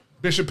Wire.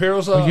 Bishop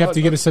Pearl's. You have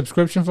to get a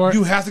subscription for it?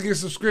 You have to get a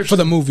subscription For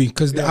the movie,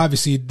 because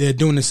obviously they're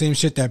doing the same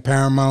shit that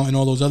Paramount and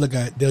all those other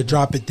guys. They'll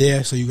drop it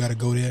there, so you got to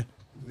go there.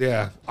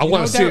 Yeah, I You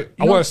want know to see that- it.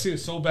 you I know- want to see it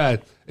so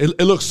bad.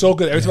 It looks so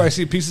good. Every time I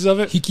see pieces of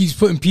it, He keeps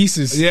putting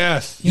pieces.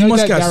 yes. You know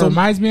must what got that some-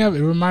 reminds me of?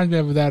 It reminds me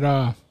of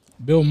that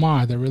Bill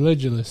Maher, the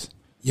religious.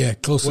 Yeah,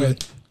 close to Where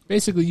it.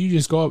 basically you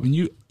just go up and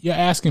you're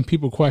asking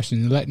people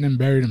questions and letting them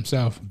bury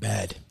themselves.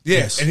 Bad.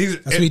 Yes, and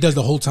That's what he does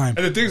the whole time.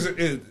 And the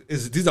thing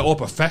is these are all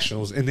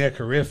professionals in their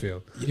career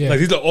field. Yeah. Like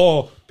these are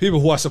all people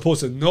who are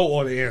supposed to know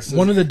all the answers.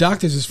 One of the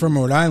doctors is from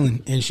Rhode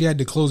Island, and she had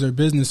to close her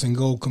business and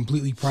go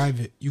completely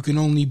private. You can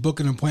only book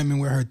an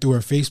appointment with her through her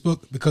Facebook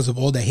because of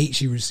all the hate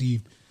she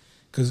received.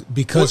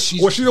 Because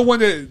she's was she the one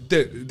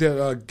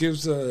that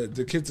gives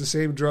the kids the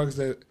same drugs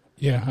that?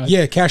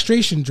 Yeah.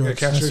 castration drugs,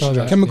 castration I saw that.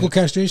 drugs. chemical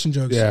castration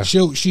drugs. Yeah.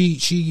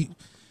 she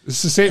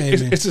It's the same. Hey,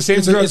 man. it's the same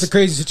It's a- drugs. it's a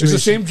crazy It's situation. the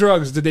same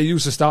drugs that they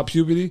use to stop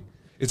puberty.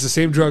 It's the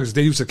same drugs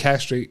they use to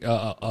castrate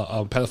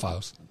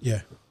pedophiles.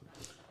 yeah.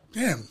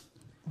 Damn.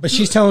 But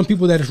she's telling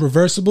people that it's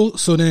reversible.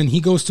 So then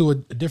he goes to a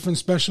different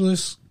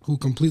specialist who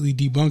completely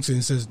debunks it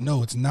and says,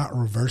 "No, it's not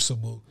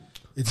reversible.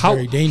 It's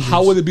very dangerous."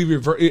 How would it be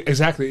reversed?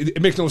 Exactly.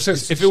 It makes no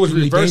sense. If it was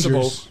extremely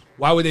reversible, dangerous.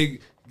 why would they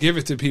give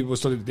it to people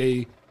so that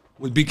they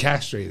would be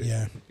castrated?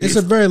 Yeah, it's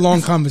a very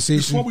long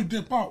conversation. Before we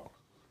dip out,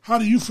 how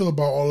do you feel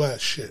about all that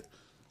shit?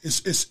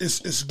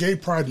 It's Gay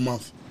Pride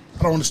Month.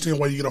 I don't understand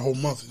why you get a whole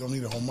month. You don't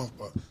need a whole month,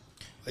 but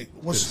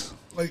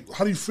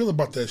how do you feel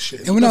about that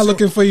shit? And we're not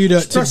looking for you to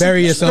Especially-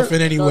 bury yourself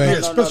in any way. Yeah,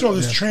 especially all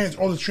this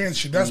trans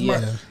shit. That's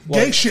my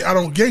gay shit.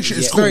 Gay shit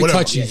is It's cool. very whatever.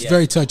 touchy. It's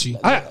very touchy.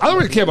 I don't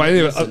really care about any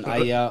of it. Listen,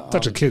 I,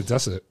 touching kids.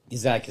 That's it.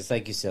 Exactly. It's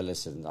like you said,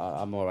 listen,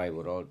 I'm all right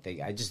with all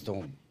things. I just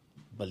don't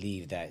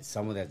believe that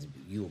someone that's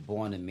you were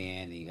born a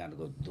man and you got to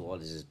go do all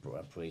this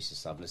operation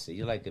stuff. Listen,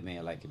 you like a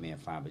man,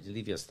 fine, but you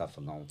leave your stuff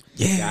alone.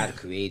 Yeah. God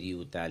created you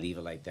with that. Leave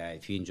it like that.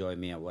 If you enjoy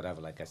me or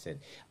whatever, like I said,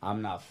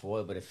 I'm not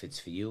for it, but if it's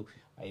for you,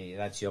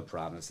 that's your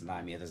problem. It's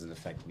not me. It doesn't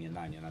affect me or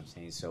not. You know what I'm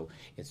saying? So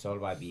it's all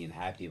about being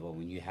happy. But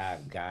when you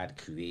have God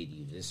create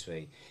you this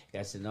way,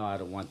 I said, no, I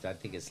don't want that. I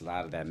think it's a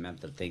lot of that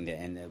mental thing that,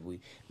 and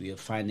we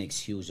find an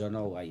excuse. Oh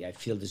no, I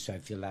feel this way. I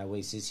feel that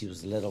way. Since he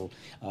was little,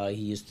 he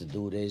used to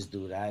do this,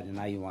 do that, and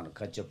now you want to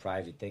cut your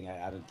private thing.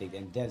 I don't think.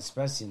 And then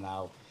especially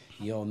now,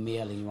 you're a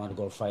male and you want to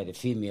go fight a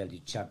female, you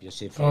chop your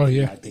shit. Oh,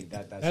 yeah. I think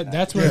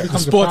that's when it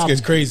becomes a sports problem.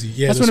 gets crazy.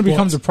 Yeah, That's the when it sports.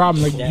 becomes a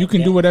problem. Like you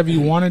can do whatever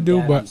you want to do,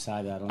 I'm but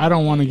sorry, I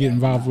don't want to get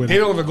involved with They it.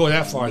 don't even go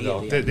that far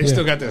though. They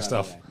still got their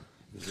stuff.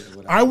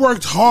 I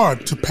worked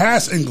hard to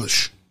pass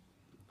English.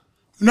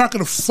 You're not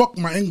gonna fuck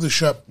my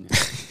English up.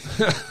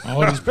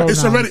 All these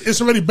pronouns.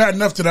 It's already bad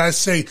enough that I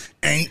say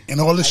ain't and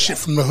all this shit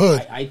from the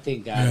hood. I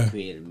think God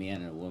created a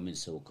man and a woman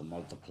so it can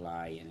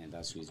multiply, and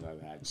that's the reason why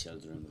we have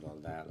children and all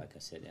that. Like I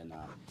said, and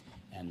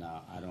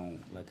I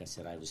don't, like I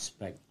said, I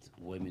respect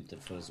women. To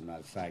first matter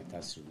of fact,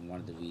 that's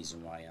one of the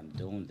reasons why I'm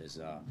doing this.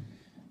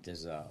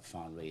 There's a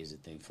fundraiser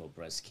thing for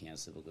breast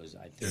cancer because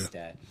I think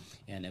that,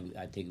 and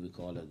I think we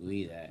can all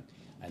agree that.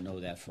 I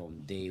know that from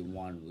day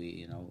one,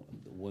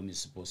 women's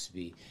supposed to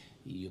be.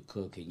 You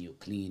cook and you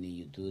clean and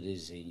you do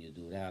this and you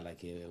do that.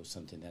 Like it was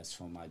something that's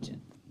from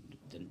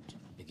the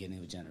beginning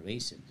of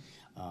generation.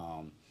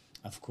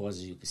 Of course,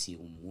 as you can see,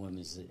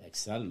 women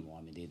excel more.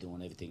 I mean, they're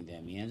doing everything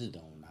that men are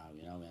doing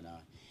now,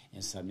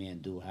 and some men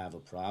do have a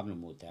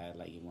problem with that.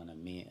 Like when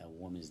a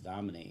woman's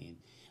dominating,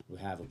 we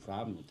have a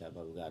problem with that.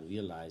 But we got to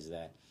realize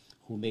that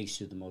who makes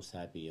you the most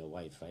happy? Your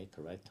wife, right?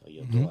 Correct? Or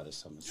your daughter?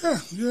 Someone. Yeah.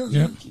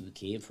 Yeah. We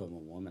came from a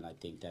woman. I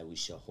think that we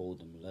should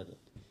hold them a little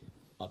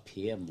up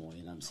here more,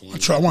 you know what I'm saying?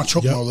 I want to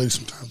choke my old lady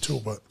sometime too,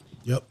 but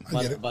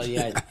I get it. But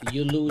yeah,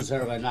 you lose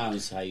her right now.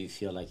 It's how you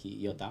feel like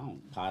you're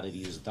down. Part of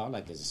you is down,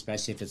 like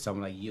especially if it's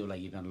someone like you, like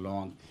you've got a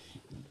long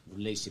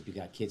relationship, you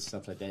got kids,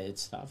 stuff like that.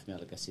 It's tough, man.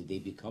 Like I said, they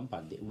become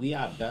part. We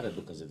are better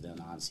because of them.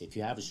 Honestly, if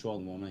you have a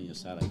strong woman on your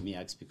side like me,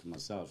 I speak for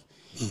myself.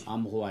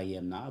 I'm who I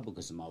am now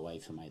because of my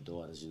wife and my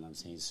daughters. You know what I'm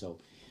saying? So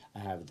I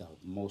have the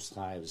most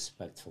high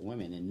respect for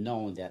women, and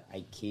knowing that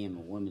I came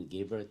and women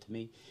gave birth to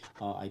me,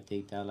 I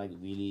think that like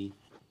really.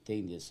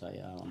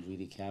 I'm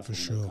really careful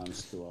when it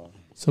comes to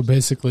So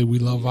basically, we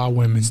love our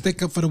women,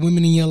 Stick up for the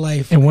women in your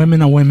life. and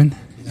women are women,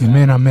 and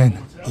men are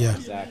men. Yeah,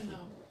 exactly.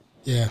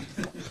 yeah.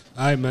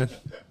 All right, man.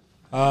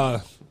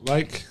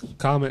 Like,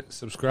 comment,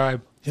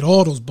 subscribe. Hit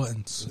all those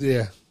buttons.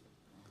 Yeah.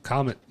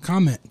 Comment.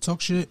 Comment.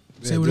 Talk shit.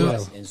 Say what do up.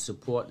 that. And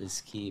support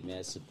is key,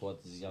 man.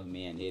 Support this young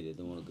man here. They're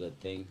doing a good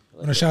thing.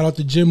 Want to shout out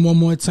to Jim one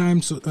more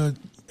time. So, and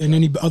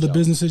any other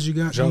businesses you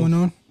got going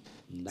on?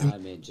 Nah,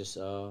 man. Just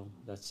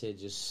that's it.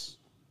 Just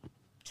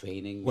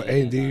training. What,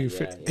 man, A&D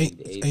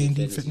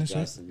A&D Fitness,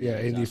 right? Yeah,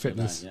 A&D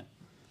Fitness.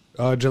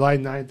 Yeah. July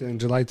 9th and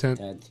July 10th.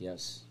 10th,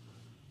 yes.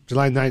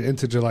 July 9th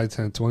into July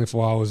 10th.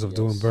 24 hours of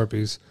doing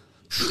burpees.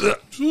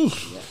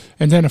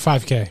 And then a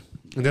 5K.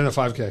 And then a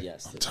 5K.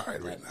 Yes. I'm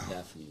tired right now.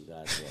 Definitely,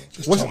 guys.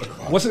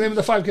 What's the name of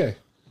the 5K?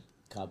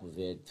 Cabo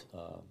Verde.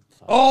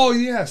 Oh,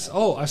 yes.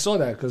 Oh, I saw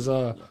that because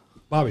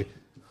Bobby.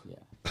 Yeah.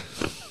 I'm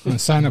gonna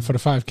sign up for the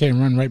 5K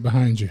and run right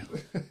behind you.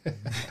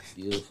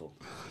 Beautiful.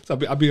 So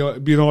I'll be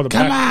in all the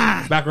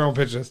background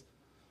pictures.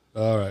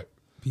 All right.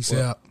 Peace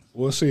out.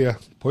 We'll see ya.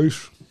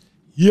 Peace.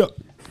 Yep.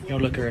 Yo,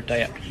 look at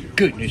that.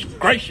 Goodness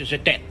gracious,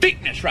 at that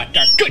thickness right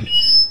there.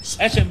 Goodness.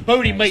 That's some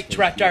booty meats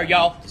right there,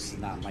 y'all.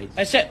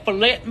 That's that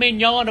filet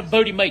mignon of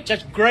booty meats.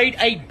 That's grade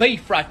A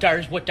beef right there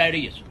is what that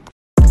is.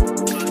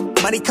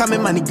 Money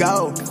coming, money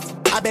go.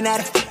 I've been at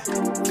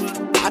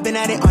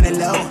it on the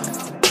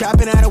low.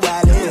 Trapping out of where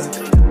I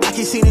live. I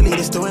keep seeing the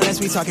leaders doing less.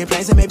 We talking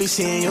plans and maybe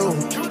seeing you.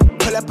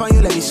 Pull up on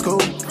you, let me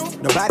scoop.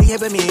 Nobody here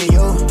but me and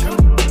you.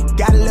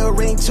 Got a little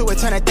ring to it,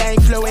 turn that thing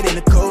fluid in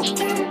the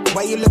coupe.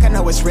 Way you look, I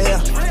know it's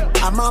real.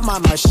 I'm on my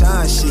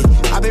Marshawn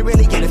shit. I been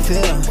really getting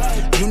feel.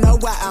 You know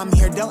why I'm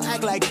here. Don't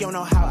act like you don't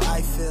know how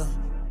I feel.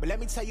 But let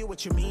me tell you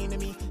what you mean to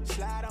me.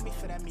 Slide on me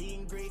for that meet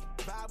and greet.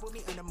 Vibe with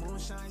me in the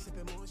moonshine,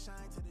 sipping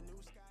moonshine to the